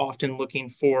banks are often looking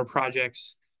for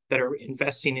projects that are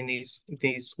investing in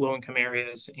these low-income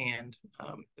areas, and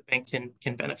the bank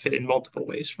can benefit in multiple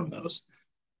ways from those.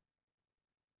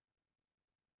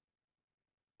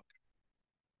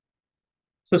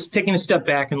 So taking a step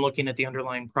back and looking at the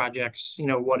underlying projects,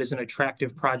 what is an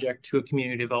attractive project to a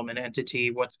community development entity?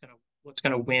 What's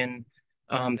going to win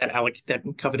that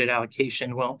coveted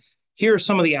allocation? Well, here are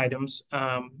some of the items,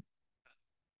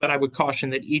 but I would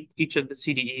caution that each of the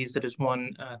CDEs that has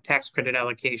won tax credit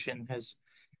allocation has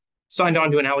signed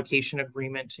on to an allocation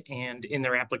agreement, and in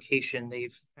their application,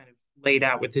 they've kind of laid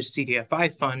out with the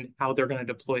CDFI fund how they're going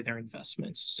to deploy their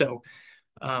investments. So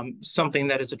something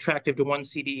that is attractive to one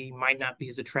CDE might not be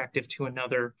as attractive to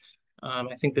another.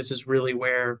 I think this is really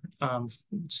where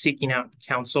seeking out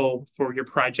counsel for your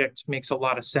project makes a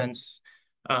lot of sense.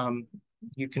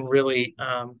 You can really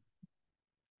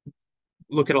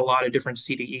look at a lot of different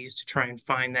CDEs to try and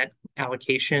find that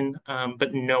allocation,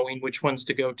 but knowing which ones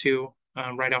to go to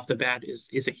right off the bat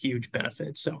is a huge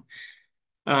benefit. So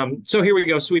here we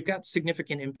go. So we've got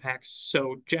significant impacts.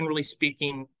 So generally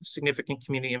speaking, significant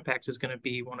community impacts is going to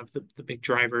be one of the big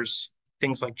drivers.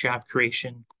 Things like job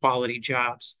creation, quality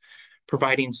jobs,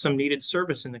 providing some needed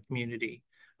service in the community.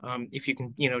 If you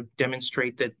can,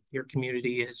 demonstrate that your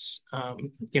community is,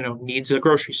 needs a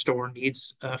grocery store,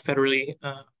 needs a federally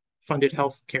funded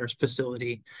healthcare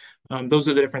facility. Those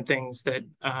are the different things that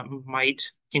might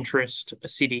interest a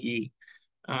CDE.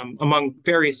 Among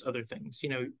various other things,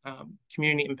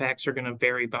 community impacts are going to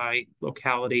vary by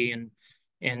locality,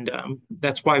 and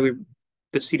that's why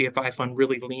the CDFI fund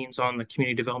really leans on the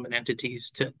community development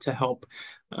entities to help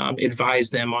advise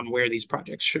them on where these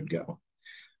projects should go.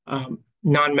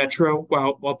 Non-metro,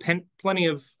 while plenty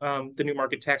of the new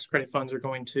market tax credit funds are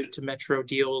going to metro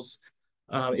deals,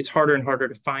 it's harder and harder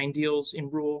to find deals in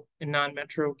rural and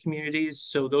non-metro communities.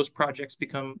 So those projects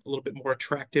become a little bit more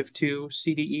attractive to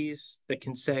CDEs that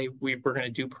can say, we're going to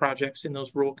do projects in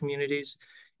those rural communities.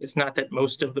 It's not that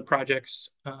most of the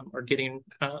projects are getting,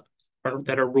 or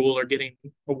that are rural are getting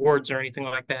awards or anything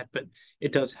like that, but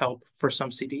it does help for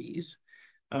some CDEs.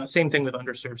 Same thing with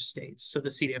underserved states. So the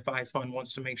CDFI fund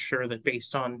wants to make sure that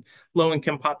based on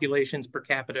low-income populations per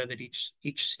capita, that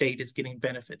each state is getting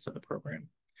benefits of the program.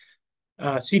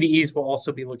 CDEs will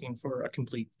also be looking for a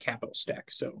complete capital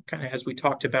stack. So kind of as we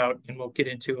talked about, and we'll get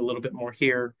into a little bit more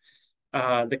here,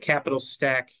 the capital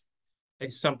stack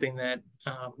is something that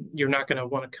you're not going to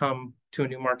want to come to a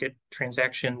new market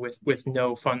transaction with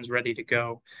no funds ready to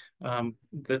go.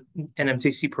 The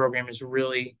NMTC program is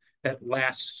really that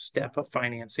last step of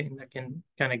financing that can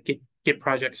kind of get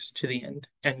projects to the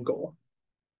end goal.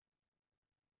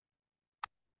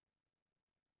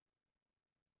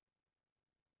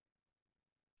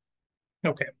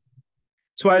 Okay.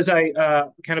 So as I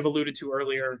kind of alluded to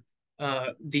earlier,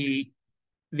 the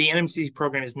NMTC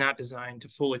program is not designed to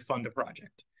fully fund a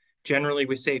project. generally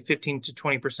we say 15 to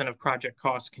 20% of project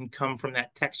costs can come from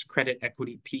that tax credit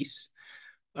equity piece.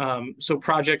 So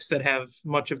projects that have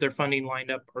much of their funding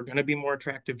lined up are going to be more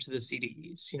attractive to the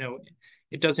CDEs.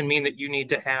 It doesn't mean that you need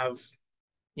to have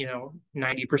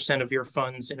 90% of your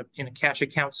funds in a cash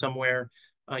account somewhere.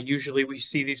 Usually we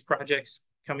see these projects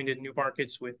coming to new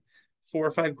markets with 4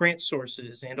 or 5 grant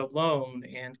sources and a loan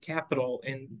and capital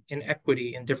and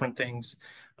equity and different things.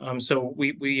 So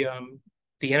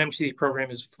the NMTC program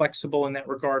is flexible in that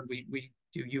regard. We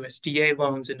do USDA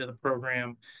loans into the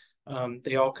program.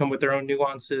 They all come with their own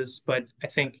nuances, but I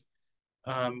think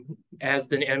as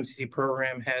the NMTC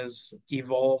program has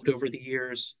evolved over the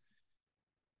years,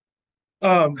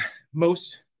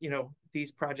 most,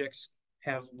 these projects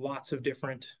have lots of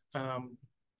different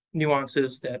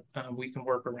nuances that we can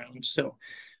work around. So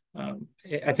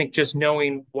I think just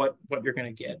knowing what you're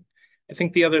going to get. I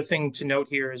think the other thing to note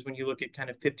here is when you look at kind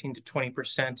of 15 to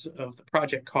 20% of the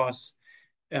project costs,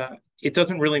 it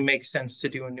doesn't really make sense to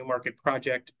do a new market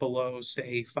project below,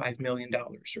 say, $5 million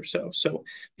or so. So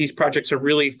these projects are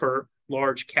really for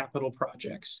large capital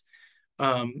projects.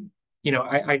 I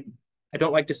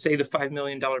don't like to say the $5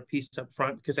 million piece up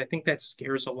front because I think that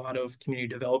scares a lot of community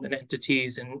development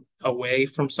entities and away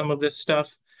from some of this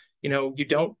stuff. You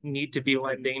don't need to be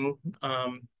lending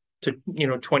to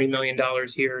 $20 million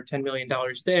here, $10 million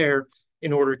there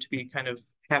in order to be kind of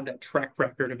have that track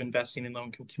record of investing in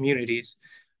low-income communities.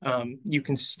 You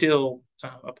can still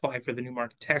apply for the new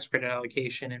market tax credit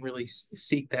allocation and really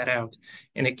seek that out,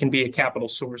 and it can be a capital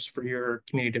source for your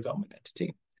community development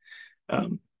entity.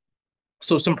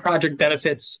 So some project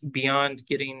benefits beyond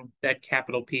getting that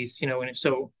capital piece, and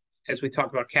so as we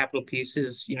talk about capital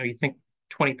pieces, you think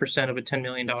 20% of a $10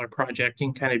 million project,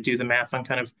 you can kind of do the math on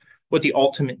kind of what the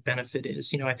ultimate benefit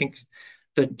is. I think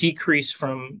the decrease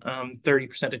from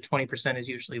 30% to 20% is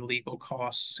usually legal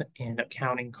costs and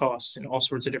accounting costs and all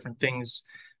sorts of different things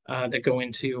that go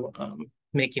into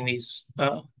making these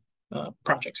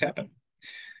projects happen.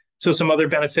 So some other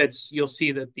benefits, you'll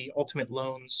see that the ultimate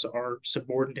loans are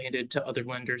subordinated to other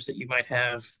lenders that you might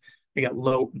have. You got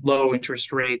low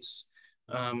interest rates.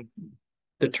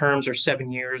 The terms are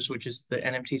 7 years, which is the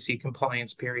NMTC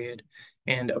compliance period,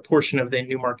 and a portion of the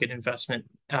new market investment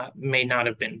may not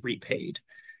have been repaid.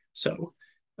 So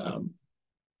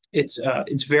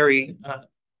it's very,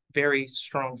 very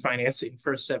strong financing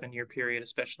for a 7-year period,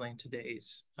 especially in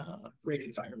today's rate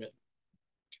environment.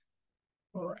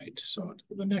 All right, so on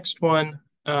to the next one.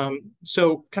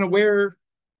 So kind of where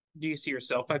do you see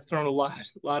yourself? I've thrown a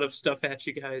lot of stuff at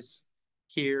you guys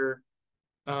here.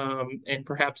 And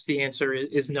perhaps the answer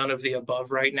is none of the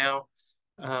above right now.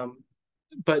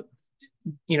 But,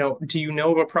 do you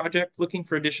know of a project looking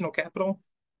for additional capital?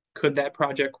 Could that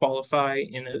project qualify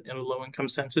in a low-income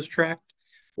census tract?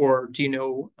 Or do you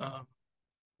know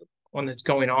one that's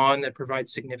going on that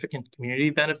provides significant community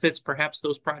benefits? Perhaps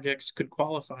those projects could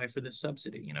qualify for this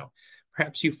subsidy.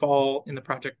 Perhaps you fall in the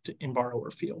project in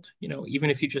borrower field. Even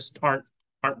if you just aren't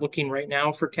looking right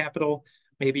now for capital,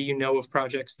 maybe of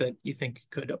projects that you think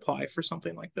could apply for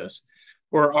something like this.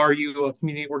 Or are you a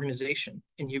community organization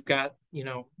and you've got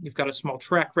a small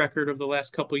track record of the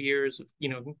last couple of years of,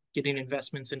 getting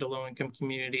investments into low-income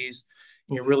communities,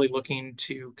 and you're really looking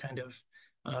to kind of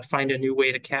find a new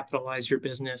way to capitalize your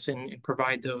business and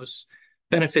provide those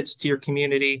benefits to your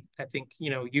community. I think,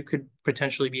 you could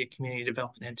potentially be a community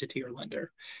development entity or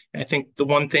lender. And I think the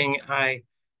one thing I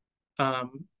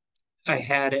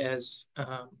had as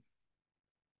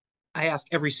I ask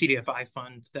every CDFI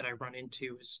fund that I run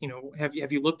into is, have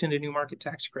you looked into new market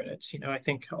tax credits? I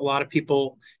think a lot of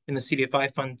people in the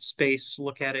CDFI fund space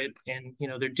look at it and,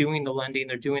 they're doing the lending,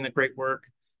 they're doing the great work,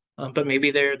 but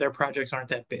maybe their projects aren't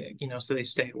that big, so they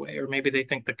stay away. Or maybe they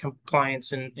think the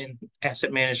compliance and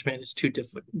asset management is too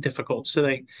difficult. So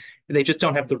they just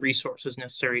don't have the resources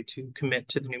necessary to commit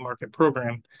to the new market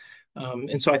program.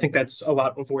 And so I think that's a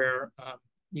lot of where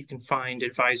you can find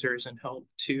advisors and help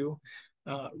to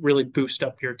really boost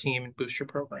up your team and boost your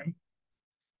program.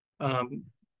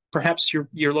 Perhaps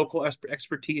your local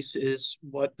expertise is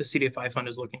what the CDFI fund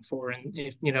is looking for, and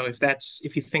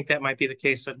if you think that might be the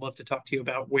case, I'd love to talk to you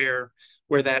about where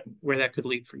that could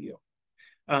lead for you.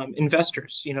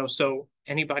 Investors, so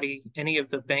any of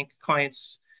the bank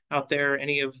clients out there,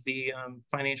 any of the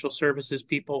financial services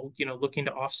people, looking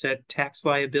to offset tax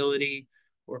liability,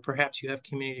 or perhaps you have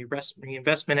Community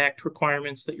Reinvestment Act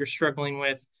requirements that you're struggling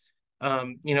with.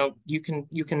 You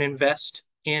can invest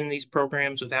in these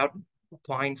programs without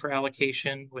applying for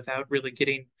allocation, without really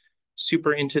getting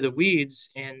super into the weeds,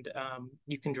 and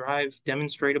you can drive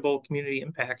demonstrable community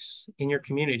impacts in your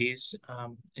communities.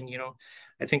 And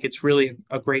I think it's really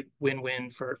a great win-win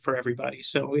for everybody.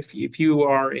 So if you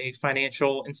are a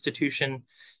financial institution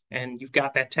and you've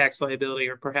got that tax liability,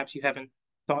 or perhaps you haven't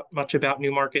thought much about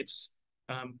new markets,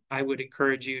 I would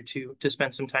encourage you to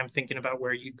spend some time thinking about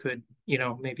where you could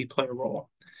maybe play a role.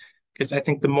 Because I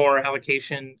think the more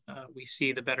allocation we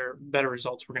see, the better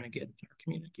results we're going to get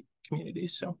in our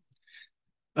communities.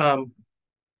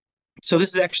 So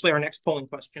this is actually our next polling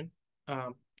question.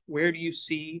 Where do you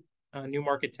see new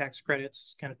market tax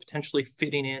credits kind of potentially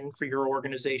fitting in for your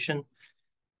organization?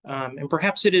 And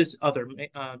perhaps it is other,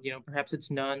 perhaps it's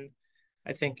none.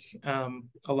 I think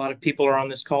a lot of people are on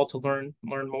this call to learn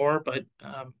more, but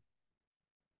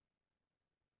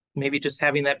maybe just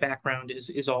having that background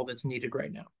is all that's needed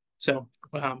right now. So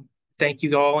thank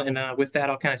you all. And with that,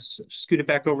 I'll kind of scoot it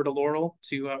back over to Laurel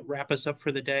to wrap us up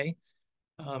for the day.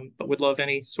 But would love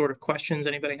any sort of questions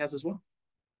anybody has as well.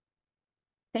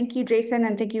 Thank you, Jason,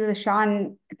 and thank you,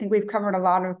 LaShawn. I think we've covered a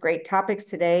lot of great topics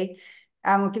today.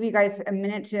 We'll give you guys a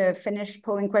minute to finish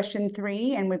polling question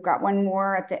 3, and we've got one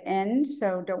more at the end.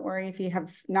 So don't worry if you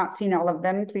have not seen all of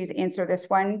them. Please answer this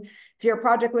one. If you're a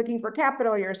project looking for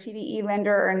capital, you're a CDE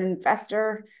lender or an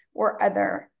investor or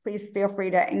other, please feel free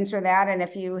to answer that. And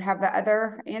if you have the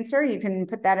other answer, you can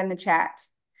put that in the chat.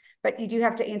 But you do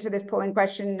have to answer this polling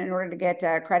question in order to get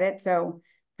credit. So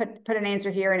put an answer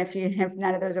here, and if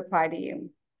none of those apply to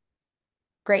you.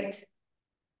 Great.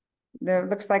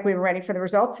 Looks like we were ready for the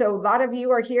results. So a lot of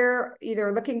you are here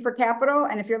either looking for capital,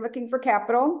 and if you're looking for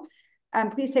capital,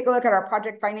 please take a look at our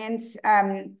project finance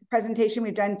presentation.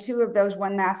 We've done 2 of those,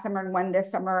 one last summer and one this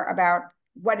summer, about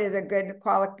what is a good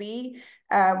Qualic B,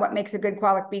 what makes a good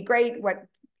Qualic B great, what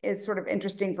is sort of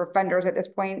interesting for funders at this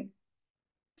point.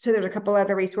 So there's a couple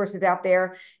other resources out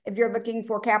there. If you're looking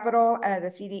for capital as a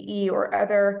CDE or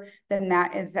other, then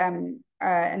that is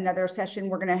another session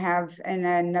we're going to have in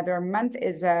another month,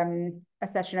 is a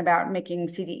session about making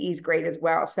CDEs great as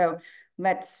well. So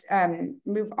let's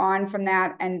move on from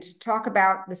that and talk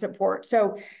about the support.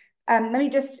 So let me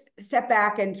just step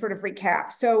back and sort of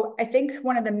recap. So I think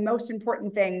one of the most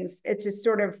important things is to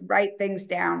sort of write things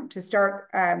down, to start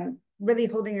really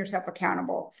holding yourself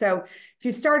accountable. So if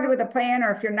you've started with a plan, or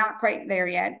if you're not quite there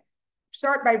yet,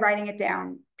 start by writing it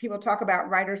down. People talk about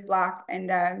writer's block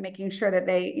and making sure that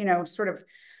they, sort of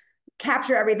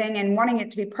capture everything and wanting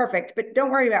it to be perfect. But don't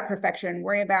worry about perfection.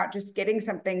 Worry about just getting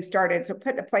something started. So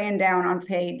put the plan down on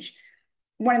page.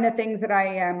 One of the things that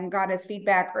I got as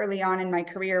feedback early on in my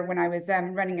career when I was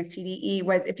running a CDE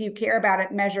was, if you care about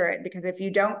it, measure it. Because if you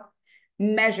don't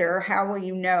measure, how will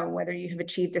you know whether you have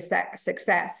achieved a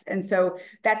success? And so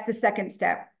that's the second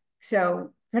step.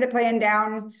 So put a plan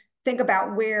down, think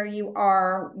about where you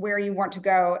are, where you want to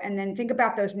go, and then think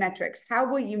about those metrics. How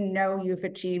will you know you've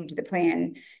achieved the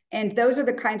plan? And those are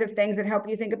the kinds of things that help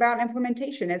you think about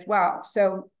implementation as well.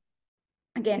 So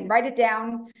again, write it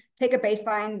down, take a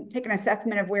baseline, take an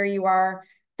assessment of where you are,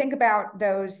 think about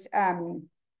those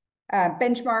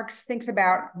benchmarks, think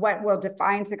about what will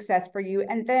define success for you.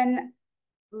 And then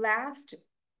last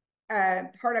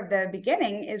part of the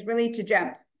beginning is really to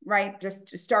jump, right? Just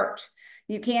to start.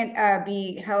 You can't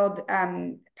be held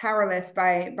powerless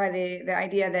by the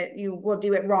idea that you will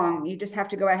do it wrong. You just have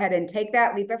to go ahead and take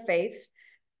that leap of faith.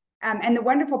 And the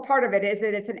wonderful part of it is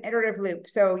that it's an iterative loop.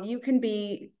 So you can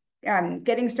be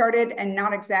getting started and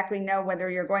not exactly know whether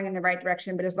you're going in the right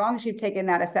direction, but as long as you've taken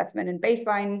that assessment and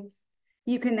baseline,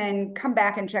 you can then come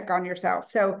back and check on yourself.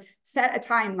 So set a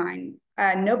timeline.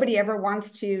 Nobody ever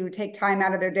wants to take time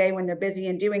out of their day when they're busy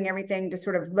and doing everything to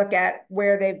sort of look at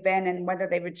where they've been and whether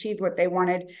they've achieved what they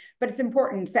wanted. But it's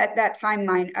important, set that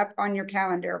timeline up on your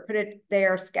calendar, put it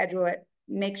there, schedule it,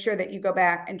 make sure that you go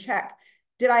back and check.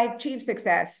 Did I achieve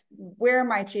success? Where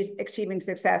am I achieving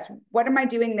success? What am I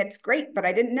doing that's great, but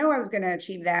I didn't know I was going to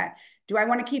achieve that? Do I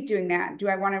want to keep doing that? Do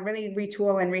I want to really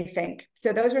retool and rethink?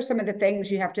 So those are some of the things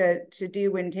you have to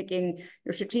do when taking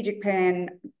your strategic plan,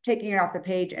 taking it off the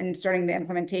page and starting the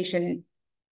implementation.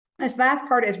 This last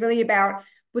part is really about,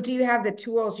 well, do you have the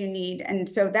tools you need? And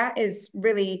so that is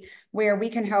really where we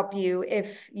can help you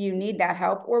if you need that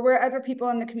help, or where other people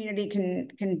in the community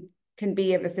can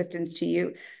be of assistance to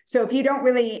you. So if you don't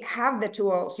really have the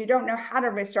tools, you don't know how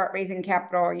to start raising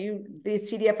capital,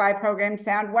 these CDFI programs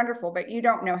sound wonderful, but you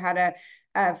don't know how to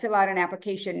fill out an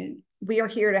application, we are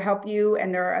here to help you.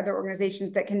 And there are other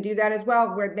organizations that can do that as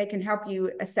well, where they can help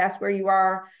you assess where you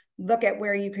are, look at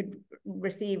where you could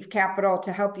receive capital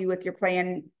to help you with your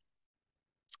plan.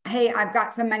 Hey, I've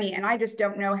got some money and I just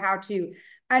don't know how to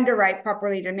underwrite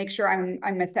properly to make sure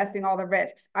I'm assessing all the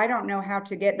risks. I don't know how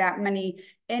to get that money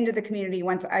into the community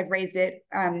once I've raised it.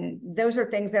 Those are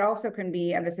things that also can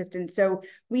be of assistance. So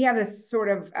we have this sort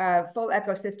of full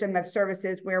ecosystem of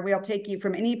services where we'll take you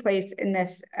from any place in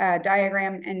this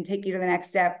diagram and take you to the next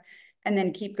step, and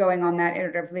then keep going on that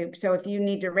iterative loop. So if you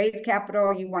need to raise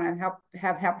capital, you want to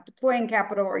have help deploying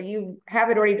capital, or you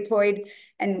have it already deployed,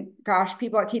 and gosh,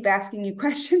 people keep asking you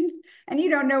questions and you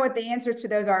don't know what the answers to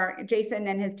those are, Jason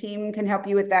and his team can help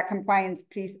you with that compliance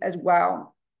piece as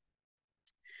well.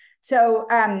 So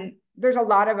there's a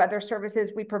lot of other services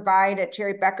we provide at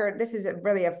Cherry Becker. This is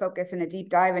really a focus and a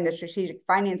deep dive into strategic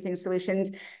financing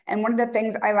solutions. And one of the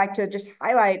things I like to just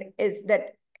highlight is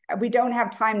that we don't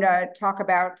have time to talk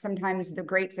about sometimes the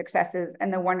great successes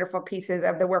and the wonderful pieces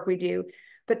of the work we do.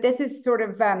 But this is sort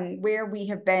of where we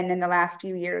have been in the last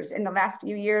few years. In the last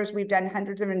few years, we've done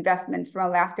hundreds of investments from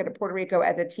Alaska to Puerto Rico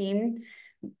as a team,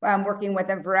 working with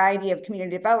a variety of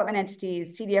community development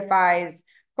entities, CDFIs,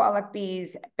 Qualic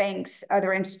Bs, banks,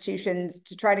 other institutions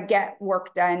to try to get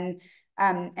work done.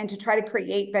 And to try to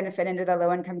create benefit into the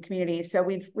low-income community. So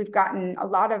we've gotten a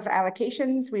lot of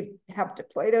allocations. We've helped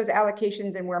deploy those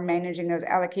allocations, and we're managing those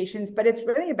allocations. But it's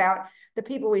really about the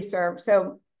people we serve.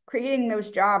 So creating those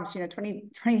jobs,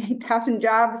 28,000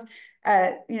 jobs,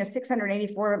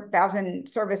 684,000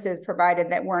 services provided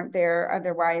that weren't there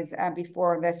otherwise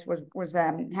before this was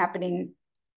happening.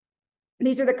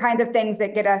 These are the kinds of things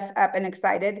that get us up and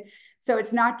excited. So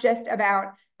it's not just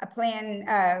about a plan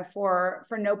for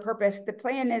no purpose. The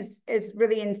plan is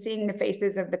really in seeing the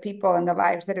faces of the people and the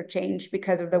lives that have changed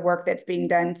because of the work that's being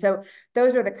done. So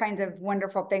those are the kinds of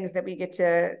wonderful things that we get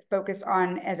to focus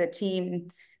on as a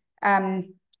team.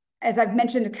 As I've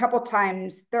mentioned a couple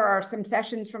times, there are some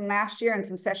sessions from last year and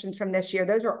some sessions from this year.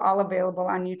 Those are all available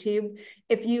on YouTube.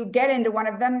 If you get into one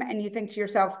of them and you think to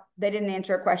yourself, they didn't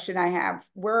answer a question I have,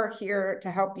 we're here to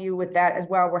help you with that as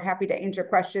well. We're happy to answer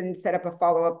questions, set up a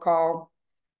follow-up call.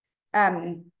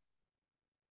 And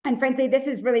frankly, this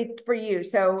is really for you.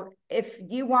 So if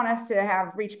you want us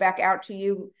to reach back out to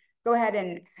you, go ahead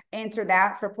and answer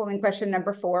that for polling question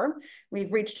number 4.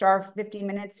 We've reached our 50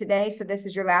 minutes today, so this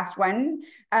is your last one.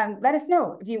 Let us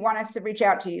know if you want us to reach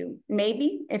out to you.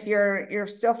 Maybe if you're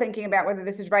still thinking about whether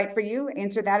this is right for you,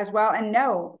 answer that as well. And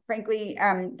no, frankly,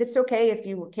 this is okay if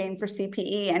you came for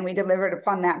CPE and we delivered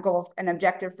upon that goal and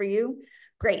objective for you.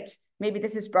 Great. Maybe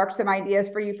this has sparked some ideas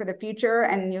for you for the future,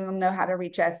 and you'll know how to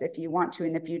reach us if you want to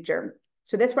in the future.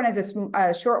 So this one is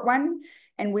a short one,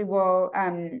 and we will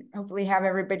hopefully have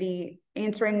everybody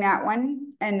answering that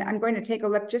one. And I'm going to take a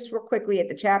look just real quickly at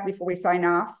the chat before we sign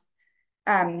off.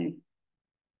 For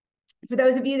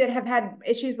those of you that have had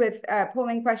issues with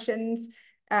polling questions,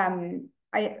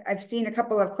 I've seen a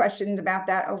couple of questions about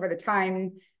that over the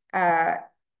time.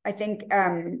 I think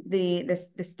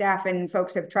the staff and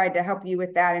folks have tried to help you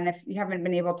with that. And if you haven't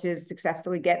been able to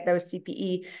successfully get those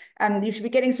CPE, you should be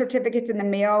getting certificates in the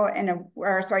mail in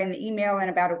the email in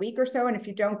about a week or so. And if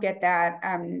you don't get that,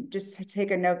 just take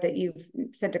a note that you've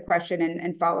sent a question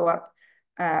and follow up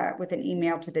with an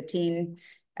email to the team.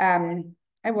 I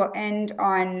will end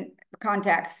on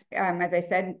contacts. As I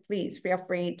said, please feel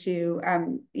free to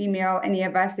email any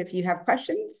of us if you have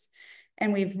questions.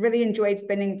 And we've really enjoyed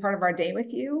spending part of our day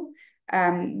with you.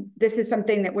 This is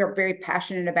something that we're very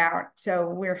passionate about. So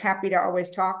we're happy to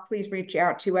always talk. Please reach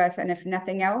out to us. And if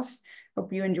nothing else,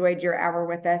 hope you enjoyed your hour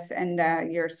with us and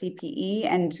your CPE,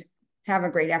 and have a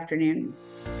great afternoon.